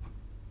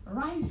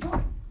 Rise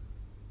up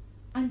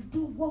and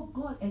do what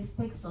God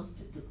expects us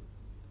to do.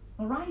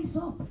 Rise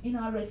up in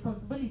our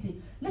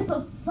responsibility. Let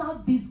us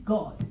serve this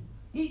God.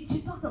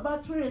 She talked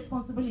about 3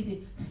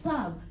 responsibilities: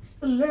 serve,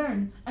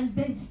 learn, and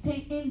then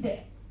stay in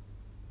there.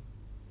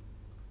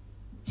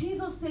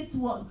 Jesus said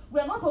to us, we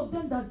are not of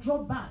them that draw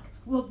back.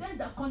 We are of them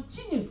that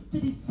continue to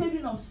the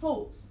saving of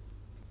souls.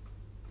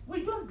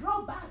 We don't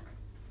draw back.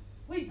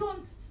 We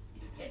don't,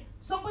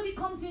 somebody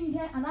comes in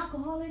here, an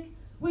alcoholic,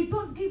 we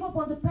don't give up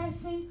on the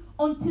person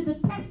until the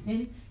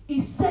person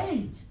is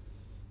saved.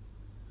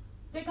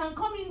 They can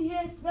come in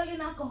here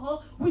smelling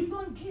alcohol. We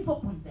don't give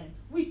up on them.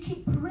 We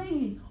keep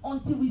praying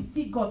until we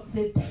see God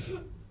save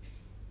them.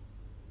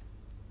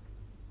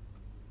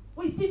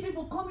 We see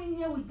people coming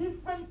here with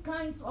different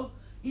kinds of,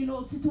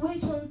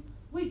 situations.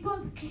 We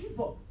don't give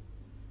up.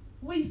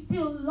 We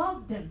still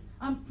love them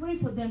and pray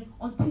for them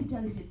until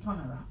there is a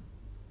turnaround.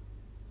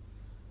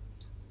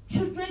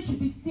 Children should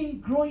be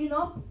seen growing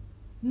up,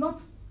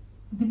 not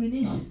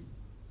diminution.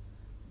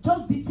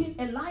 Just between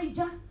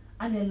Elijah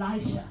and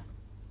Elisha.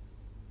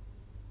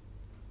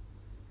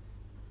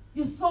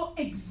 You saw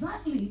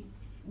exactly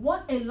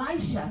what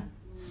Elisha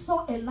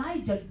saw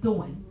Elijah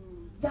doing.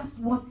 That's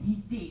what he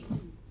did.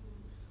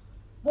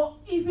 But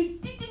if you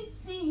didn't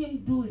see him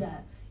do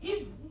that,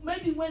 if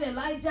maybe when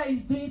Elijah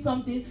is doing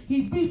something,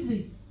 he's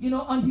busy,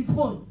 on his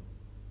phone,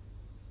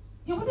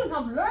 he wouldn't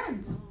have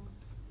learned.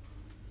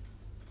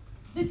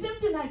 The same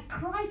thing I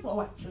cry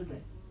for our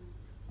children.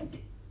 I say,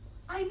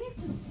 I need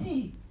to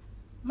see.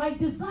 My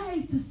desire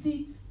is to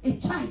see a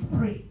child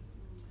pray.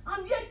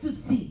 I'm yet to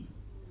see.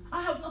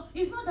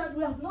 It's not that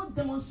we have not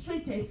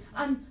demonstrated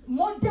and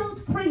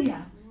modeled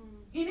prayer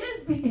in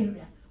every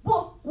area.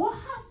 But what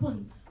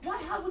happened? Why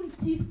haven't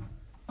it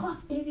caught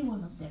any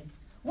one of them?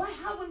 Why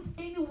haven't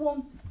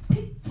anyone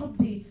picked up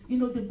the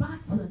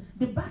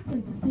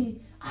baton to say,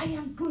 I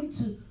am going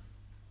to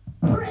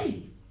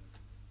pray?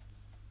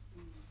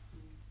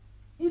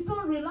 You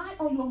don't rely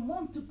on your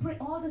mom to pray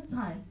all the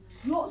time.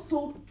 You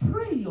also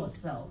pray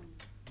yourself.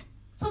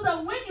 So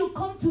that when you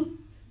come to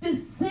the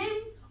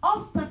same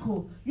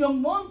obstacle your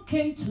mom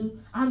came to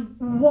and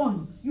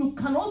won, you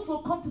can also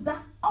come to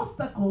that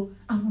obstacle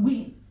and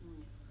win.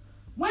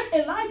 When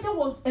Elisha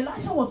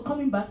was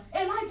coming back,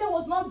 Elijah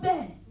was not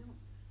there.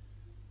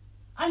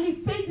 And he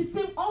faced the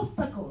same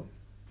obstacle.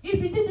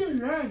 If he didn't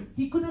learn,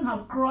 he couldn't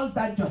have crossed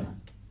that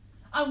Jordan.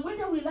 And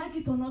whether we like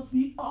it or not,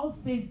 we all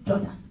face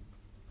Jordan.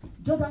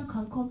 Jordan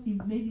can come in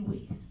many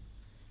ways.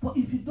 But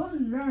if you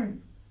don't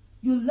learn,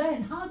 you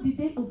learn how did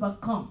they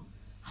overcome.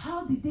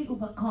 How did they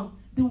overcome?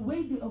 The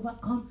way they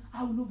overcome,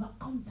 I will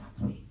overcome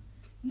that way.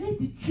 Let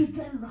the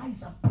children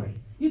rise and pray.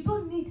 You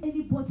don't need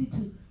anybody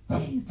to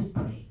tell you to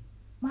pray.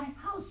 My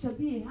house shall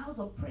be a house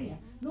of prayer,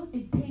 not a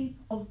den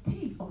of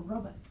thieves or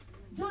robbers.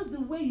 Just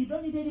the way you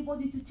don't need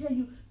anybody to tell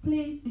you,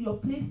 play your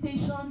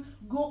PlayStation,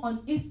 go on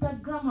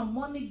Instagram and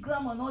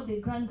MoneyGram and all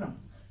the grams.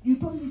 You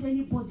don't need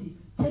anybody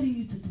telling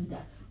you to do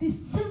that. The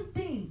same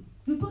thing.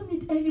 You don't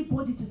need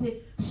anybody to say,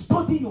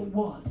 study your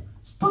word.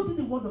 Study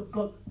the word of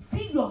God.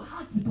 Fill your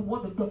heart with the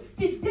word of God.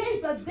 The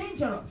days are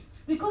dangerous.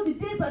 Because the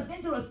days are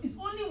dangerous. It's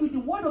only with the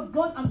word of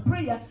God and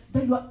prayer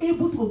that you are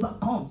able to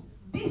overcome.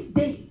 This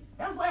day.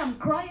 That's why I'm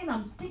crying.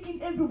 I'm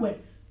speaking everywhere.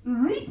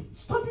 Read,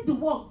 study the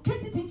word.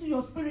 Get it into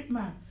your spirit,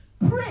 man.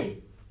 Pray.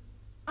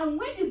 And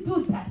when you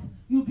do that,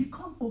 you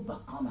become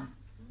overcomer.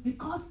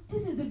 Because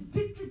this is the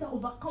victory that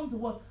overcomes the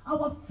world.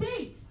 Our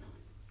faith.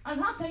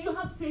 And how can you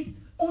have faith?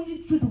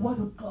 Only through the word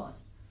of God.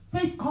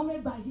 Faith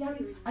coming by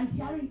hearing and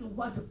hearing the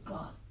word of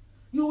God.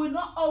 You will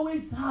not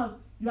always have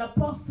your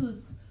apostles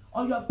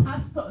or your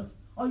pastors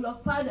or your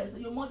fathers or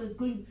your mothers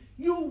going.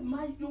 You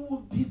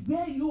will be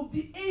where you will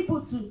be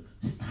able to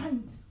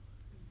stand.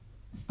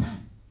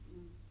 Stand.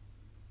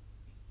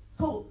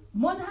 So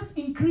mothers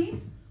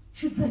increase,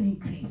 children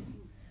increase.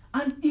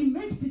 And it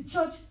makes the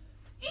church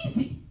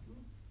easy.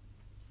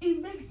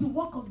 It makes the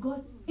work of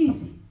God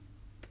easy.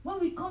 When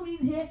we come in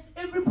here,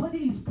 everybody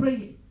is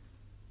praying.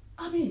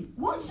 I mean,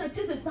 one shall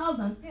chase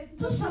 1,000,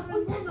 two shall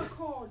put 10.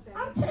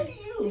 I'm telling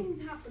you.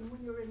 Things happen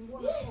when you're in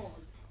one Yes.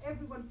 accord.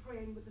 Everyone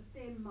praying with the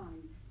same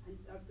mind and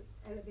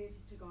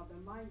elevated to God.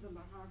 Their minds and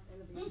their hearts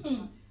elevated to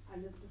God.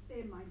 And it's the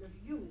same mind. There's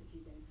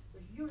unity then.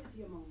 There's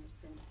unity among us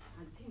then.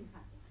 And things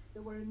happen. They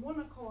were in one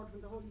accord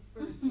when the Holy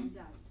Spirit came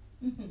down.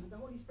 And the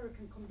Holy Spirit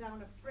can come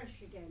down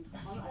afresh again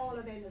on all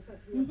of Ennis as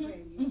we are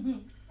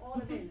praying.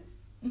 All of Ennis.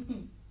 It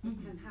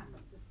can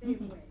happen the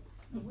same way.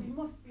 But we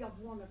must be of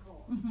one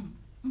accord.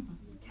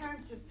 You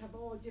can't just have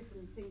all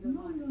different single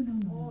minds.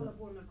 No. All of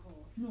one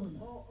accord.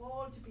 No.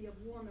 All to be of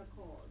one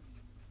accord.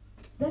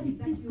 Daddy,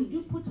 please, could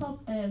you put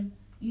up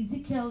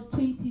Ezekiel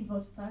 20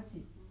 verse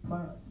 30 for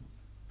us?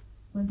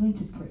 We're going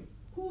to pray.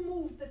 Who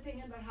moved the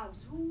thing in their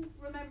house? Who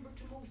remembered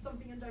to move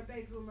something in their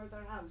bedroom or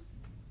their house?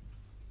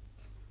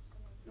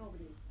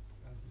 Nobody.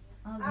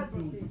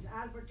 Albert did.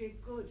 Albert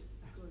did. Good.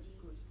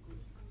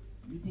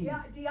 You did.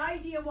 Yeah, the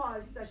idea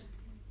was that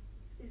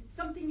it's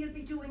something you'll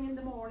be doing in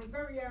the morning,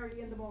 very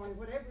early in the morning,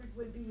 whatever it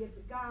will be, if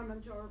a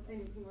garment or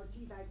anything, or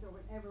tea bags or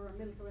whatever, or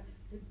milk, or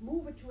to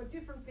move it to a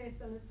different place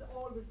than it's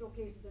always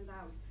located in the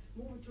house.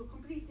 Move it to a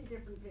completely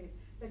different place,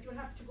 that you'll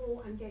have to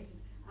go and get it.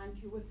 And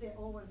you would say,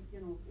 oh, well,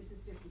 you know, this is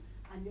different.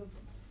 And you'll,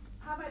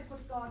 have I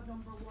put God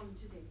number one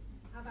today?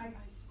 Have I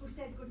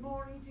said good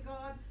morning to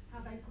God?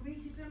 Have I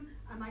greeted Him?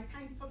 Am I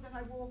thankful that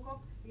I woke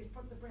up? He's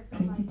put the breath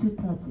in my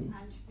 22:30.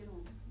 And, you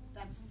know,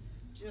 that's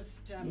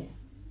just... Yeah.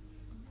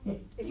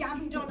 If you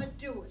haven't done it,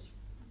 do it.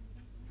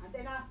 And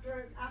then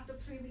after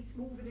 3 weeks,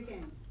 move it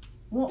again.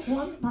 What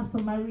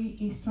Pastor Mary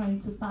is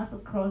trying to pass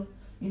across,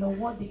 you know,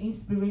 what the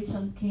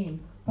inspiration came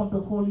from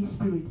the Holy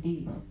Spirit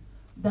is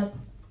that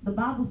the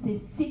Bible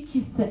says, seek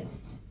ye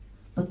first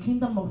the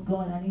kingdom of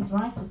God and His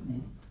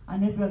righteousness,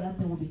 and every other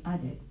thing will be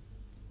added.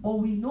 But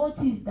we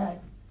notice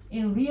that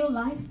in real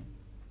life,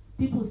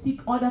 people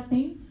seek other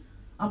things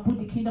and put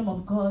the kingdom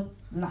of God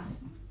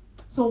last.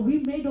 So we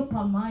made up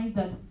our mind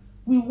that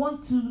we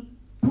want to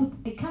put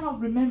a kind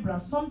of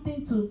remembrance,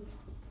 something to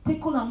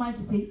tickle our mind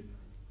to say,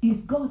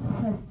 is God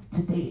first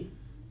today?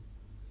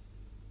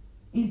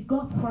 Is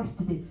God first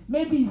today?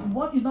 Maybe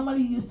what you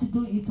normally used to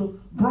do is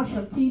to brush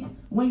your teeth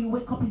when you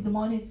wake up in the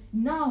morning.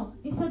 Now,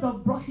 instead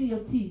of brushing your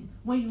teeth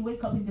when you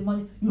wake up in the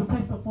morning, you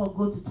first of all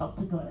go to talk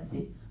to God and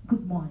say,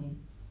 good morning.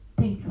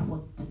 Thank you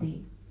for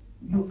today.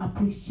 You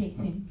appreciate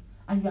Him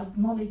and you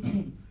acknowledge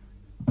Him,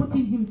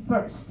 putting Him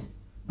first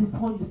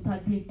before you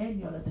start doing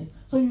any other thing.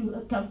 So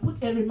you can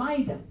put a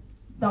reminder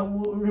that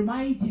will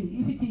remind you,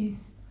 if it is,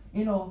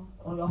 you know,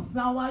 or your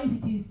flower, if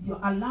it is your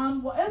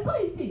alarm, whatever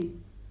it is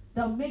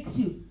that makes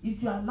you.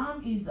 If your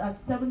alarm is at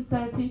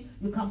 7:30,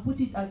 you can put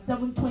it at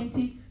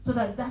 7:20, so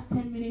that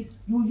 10 minutes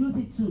you use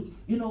it to,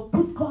 you know,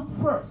 put God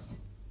first.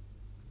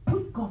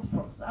 Put God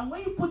first. And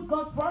when you put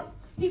God first,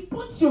 He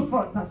puts you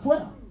first as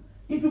well.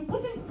 If you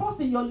put Him first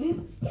in your list,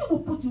 He will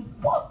put you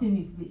first in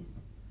His list.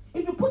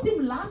 If you put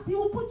Him last, He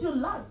will put you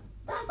last.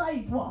 That's how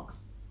it works.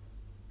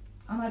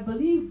 And I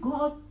believe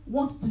God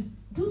wants to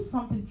do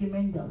something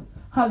tremendous.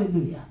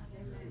 Hallelujah.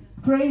 Amen.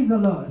 Praise the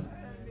Lord.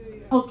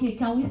 Hallelujah. Okay,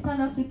 can we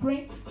stand as we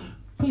pray?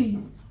 Please.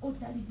 Oh,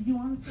 Daddy, did you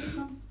want to say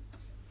something?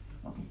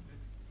 Okay.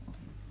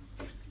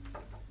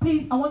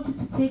 Please, I want you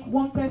to take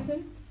one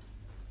person,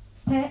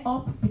 pair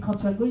up,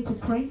 because we're going to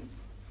pray.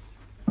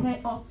 Pair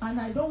up.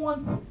 And I don't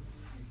want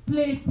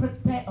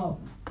pair up.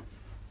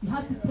 You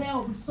have to pair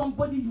up with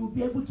somebody you will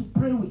be able to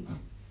pray with.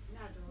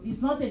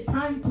 It's not the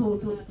time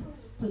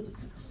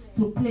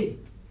to play.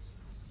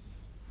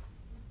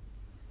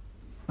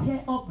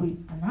 Pair up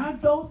with an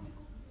adult,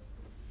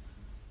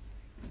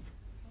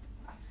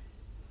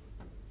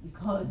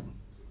 because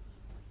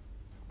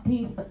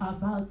things are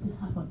about to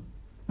happen.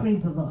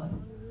 Praise the Lord.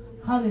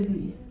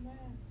 Hallelujah.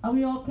 Are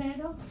we all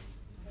paired up?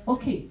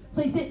 Okay.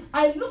 So he said,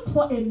 I looked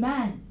for a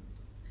man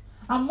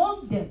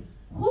among them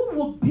who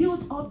would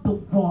build up the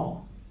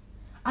wall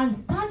and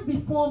stand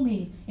before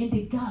me in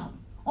the gap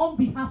on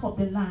behalf of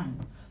the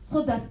land,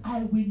 so that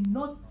I will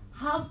not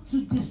have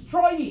to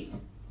destroy it.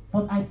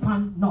 But I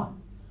found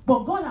none.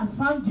 But God has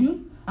found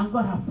you, and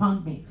God has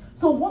found me.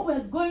 So what we're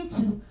going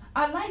to,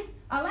 I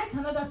like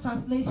another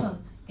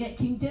translation,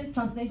 King James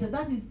translation.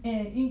 That is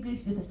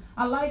English.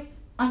 I like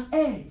an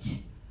edge.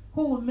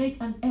 Who will make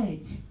an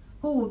edge?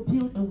 Who will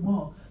build a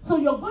wall? So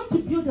you're going to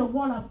build a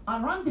wall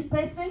around the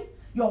person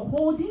you're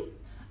holding,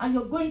 and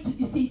you're going to,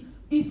 you see,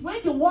 it's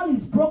when the wall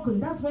is broken,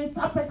 that's when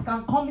serpents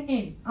can come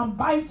in and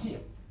bite you.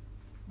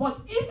 But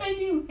if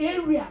any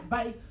area,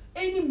 by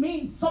any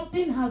means,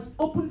 something has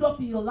opened up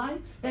in your life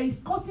that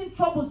is causing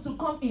troubles to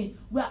come in,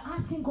 we are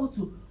asking God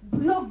to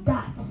block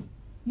that.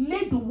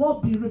 Let the wall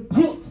be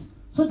rebuilt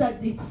so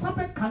that the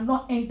serpent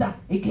cannot enter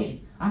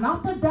again. And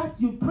after that,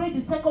 you pray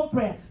the second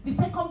prayer. The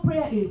second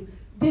prayer is,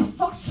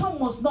 destruction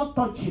must not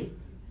touch you.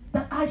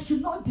 That I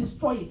should not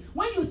destroy it.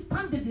 When you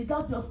stand in the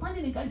gap, you're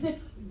standing in the gap, you say,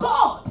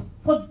 God,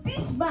 for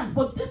this man,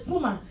 for this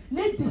woman,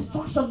 let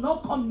destruction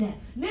not come near.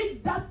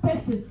 Let that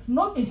person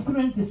not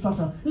experience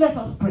destruction. Let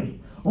us pray.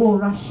 Oh,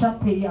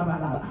 Rashate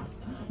Yabalala.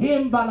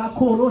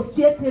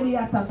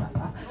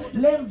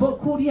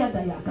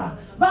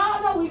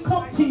 Father, we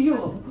come to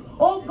you.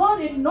 Oh God,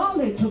 in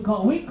knowledge, oh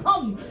God, we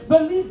come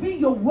believing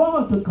your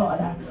word, oh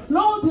God.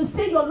 Lord, you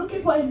say you're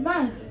looking for a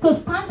man to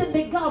stand in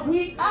the gap.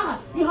 We are.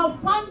 You have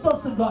found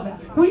us, oh God.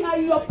 We are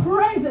in your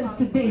presence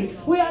today.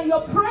 We are in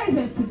your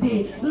presence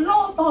today.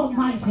 Lord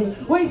Almighty,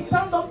 we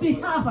stand on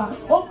behalf,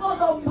 oh God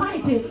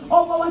Almighty,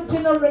 of our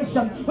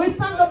generation. We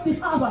stand on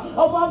behalf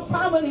of our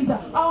families,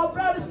 our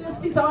brothers and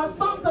sisters, our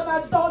sons and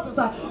our daughters.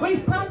 We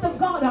stand, oh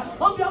God,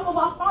 on behalf of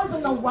our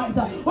husbands and wives.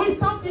 We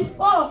stand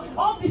before,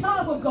 on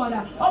behalf, oh God,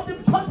 of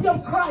the body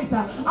of Christ,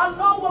 and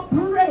Lord, we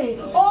pray,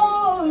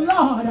 oh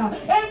Lord,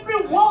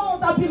 every wall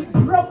that been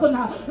broken,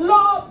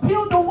 Lord,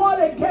 build the wall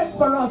again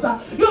for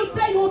us. You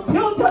say you will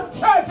build your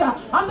church,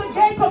 and the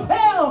gates of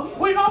hell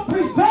will not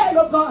prevail,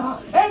 oh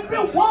God. Every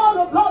wall,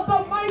 oh God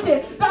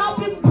Almighty, that have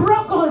been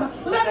broken,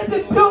 let it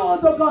be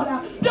built, oh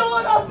God.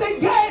 Build us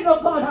again,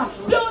 oh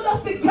God. Build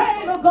us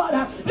again, oh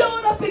God.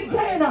 Build us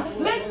again.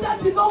 Let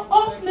there be no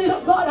opening,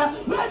 oh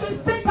God, where the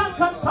Satan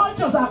can touch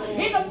us.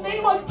 In the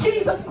name of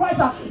Jesus Christ,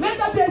 let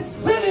there be a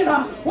ceiling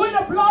with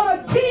the blood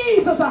of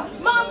Jesus.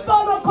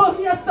 Mambolo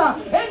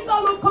Koriasa,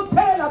 Engalo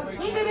Kotela,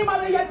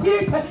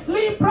 Indirimarayati,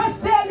 Libra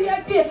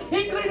Seliati,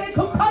 Ingride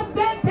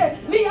Kupasente,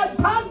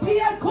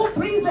 Liatantia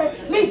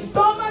Kuprize,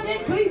 Listoma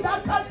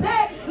Nikrida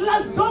Kate,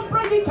 La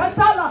Sombra di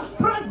Catala,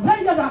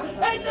 Braziliana.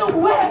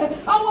 Anywhere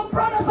our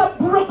brothers are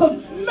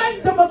broken,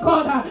 mend them,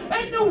 God.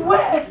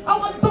 Anywhere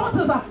our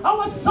daughters,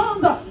 our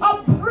sons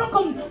are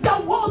broken, their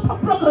walls are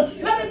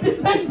broken, let it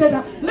be mended.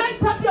 Let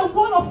there be a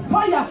wall of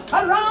fire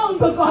around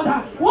the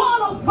God.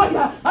 Wall of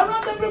fire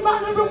around every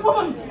man, every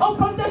woman of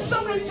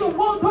foundation reach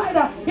worldwide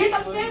in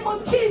the name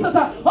of Jesus.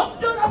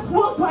 Of us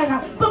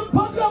worldwide, the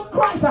body of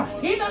Christ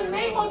in the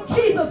name of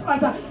Jesus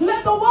Christ.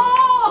 Let the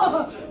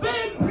wall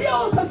be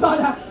built,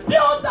 God.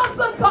 Build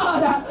us,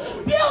 God.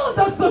 Build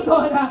us,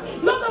 God.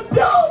 Lord,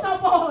 build the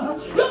wall.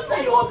 You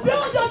say you will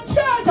build your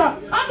church,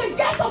 and the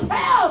gate of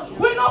hell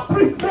will not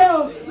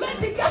prevail. Let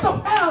the gate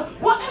of hell,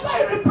 whatever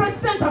it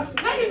represents,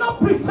 let it not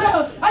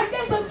prevail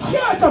against the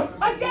church,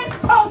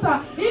 against us.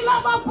 In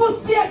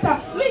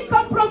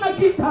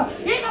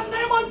the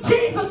name of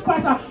Jesus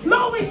Christ,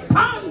 Lord, we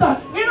stand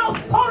in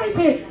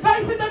authority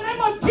that is in the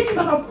name of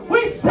Jesus.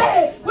 We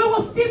say we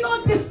will see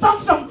no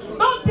destruction,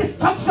 no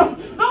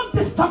destruction, no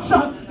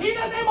destruction. In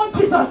the name of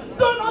Jesus,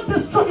 do not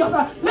destroy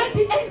us. Let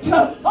the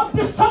angel of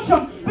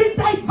destruction be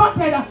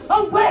diverted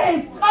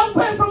away,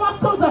 away from our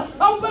sons,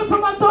 away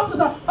from our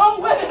daughters,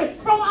 away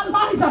from our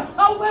lives,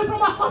 away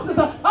from our husbands,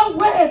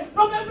 away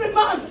from every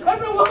man,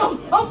 every woman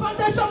of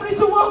foundation reach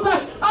the world,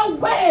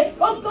 away,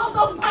 oh God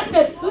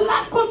Almighty,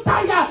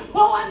 Lakutaya,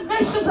 for our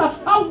nations,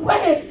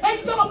 away,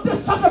 angel of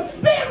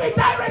destruction, be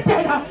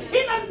redirected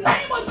in the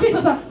name of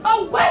Jesus,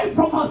 away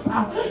from us.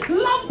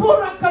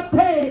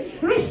 Lamburakate,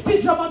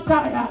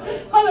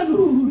 Ristishamataya,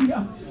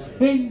 hallelujah.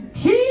 In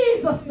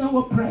Jesus' name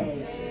we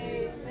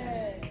pray.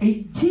 Amen.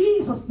 In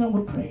Jesus' name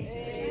we pray.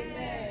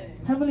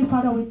 Amen. Heavenly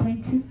Father, we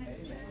thank you.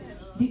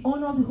 The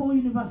owner of the whole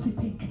universe, we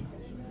thank you.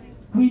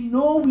 We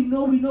know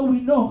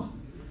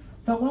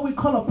that when we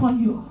call upon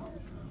you,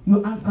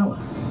 you answer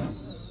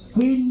us.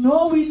 We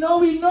know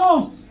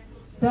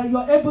that you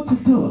are able to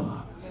do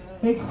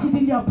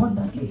exceedingly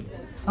abundantly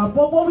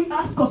above what we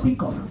ask or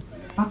think of,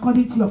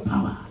 according to your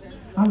power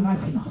and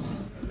life in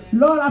us.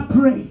 Lord, I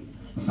pray,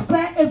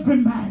 spare every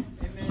man,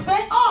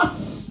 spare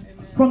us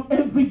from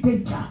every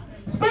danger,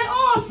 spare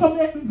us from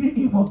every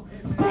evil,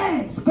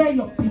 spare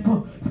your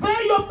people,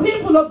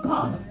 oh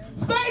God,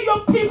 spare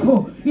your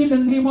people in the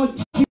name of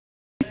Jesus.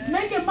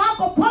 Make a mark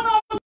upon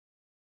us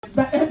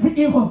that every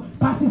evil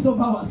passes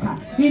over us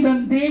in the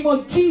name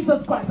of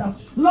Jesus Christ.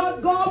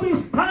 Lord God, we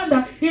stand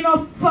in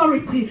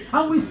authority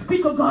and we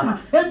speak, oh God,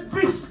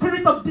 every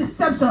spirit of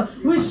deception,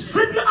 we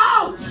strip you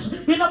out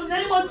in the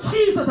name of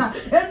Jesus.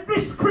 Every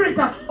spirit,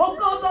 oh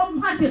God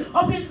Almighty,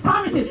 of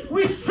infirmity,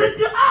 we strip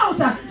you out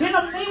in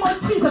the name of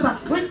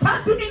Jesus. We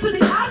cast you into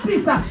the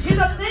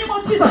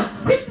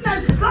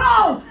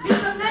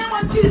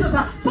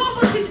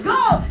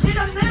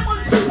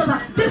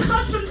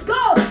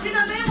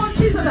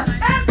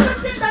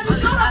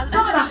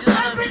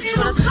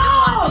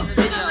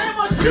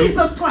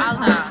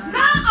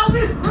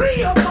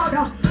free, oh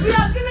God. We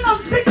are giving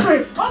us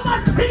victory over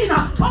sin,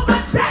 over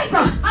death,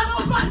 and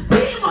over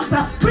demons.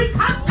 We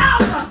cast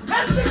out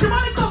every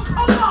demonic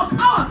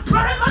power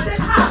wherever they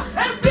are,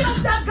 every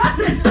of their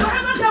gathering,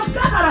 wherever they have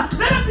gathered.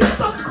 Let them begin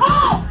to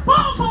call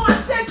for our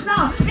sake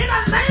now. In the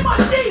name of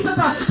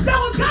Jesus, they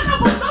will gather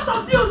for none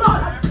of you,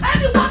 Lord.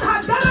 Anyone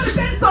has gathered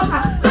against us,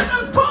 let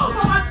them fall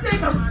for our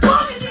sake.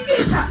 Fall in the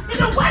east, in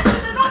the west,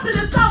 in the north, in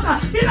the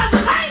south. In the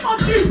name of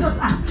Jesus,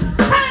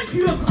 thank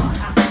you, God.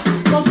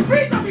 For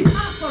freedom is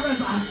ours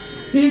forever.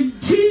 In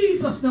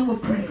Jesus' name we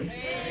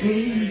pray.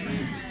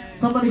 Amen.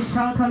 Somebody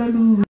shout hallelujah.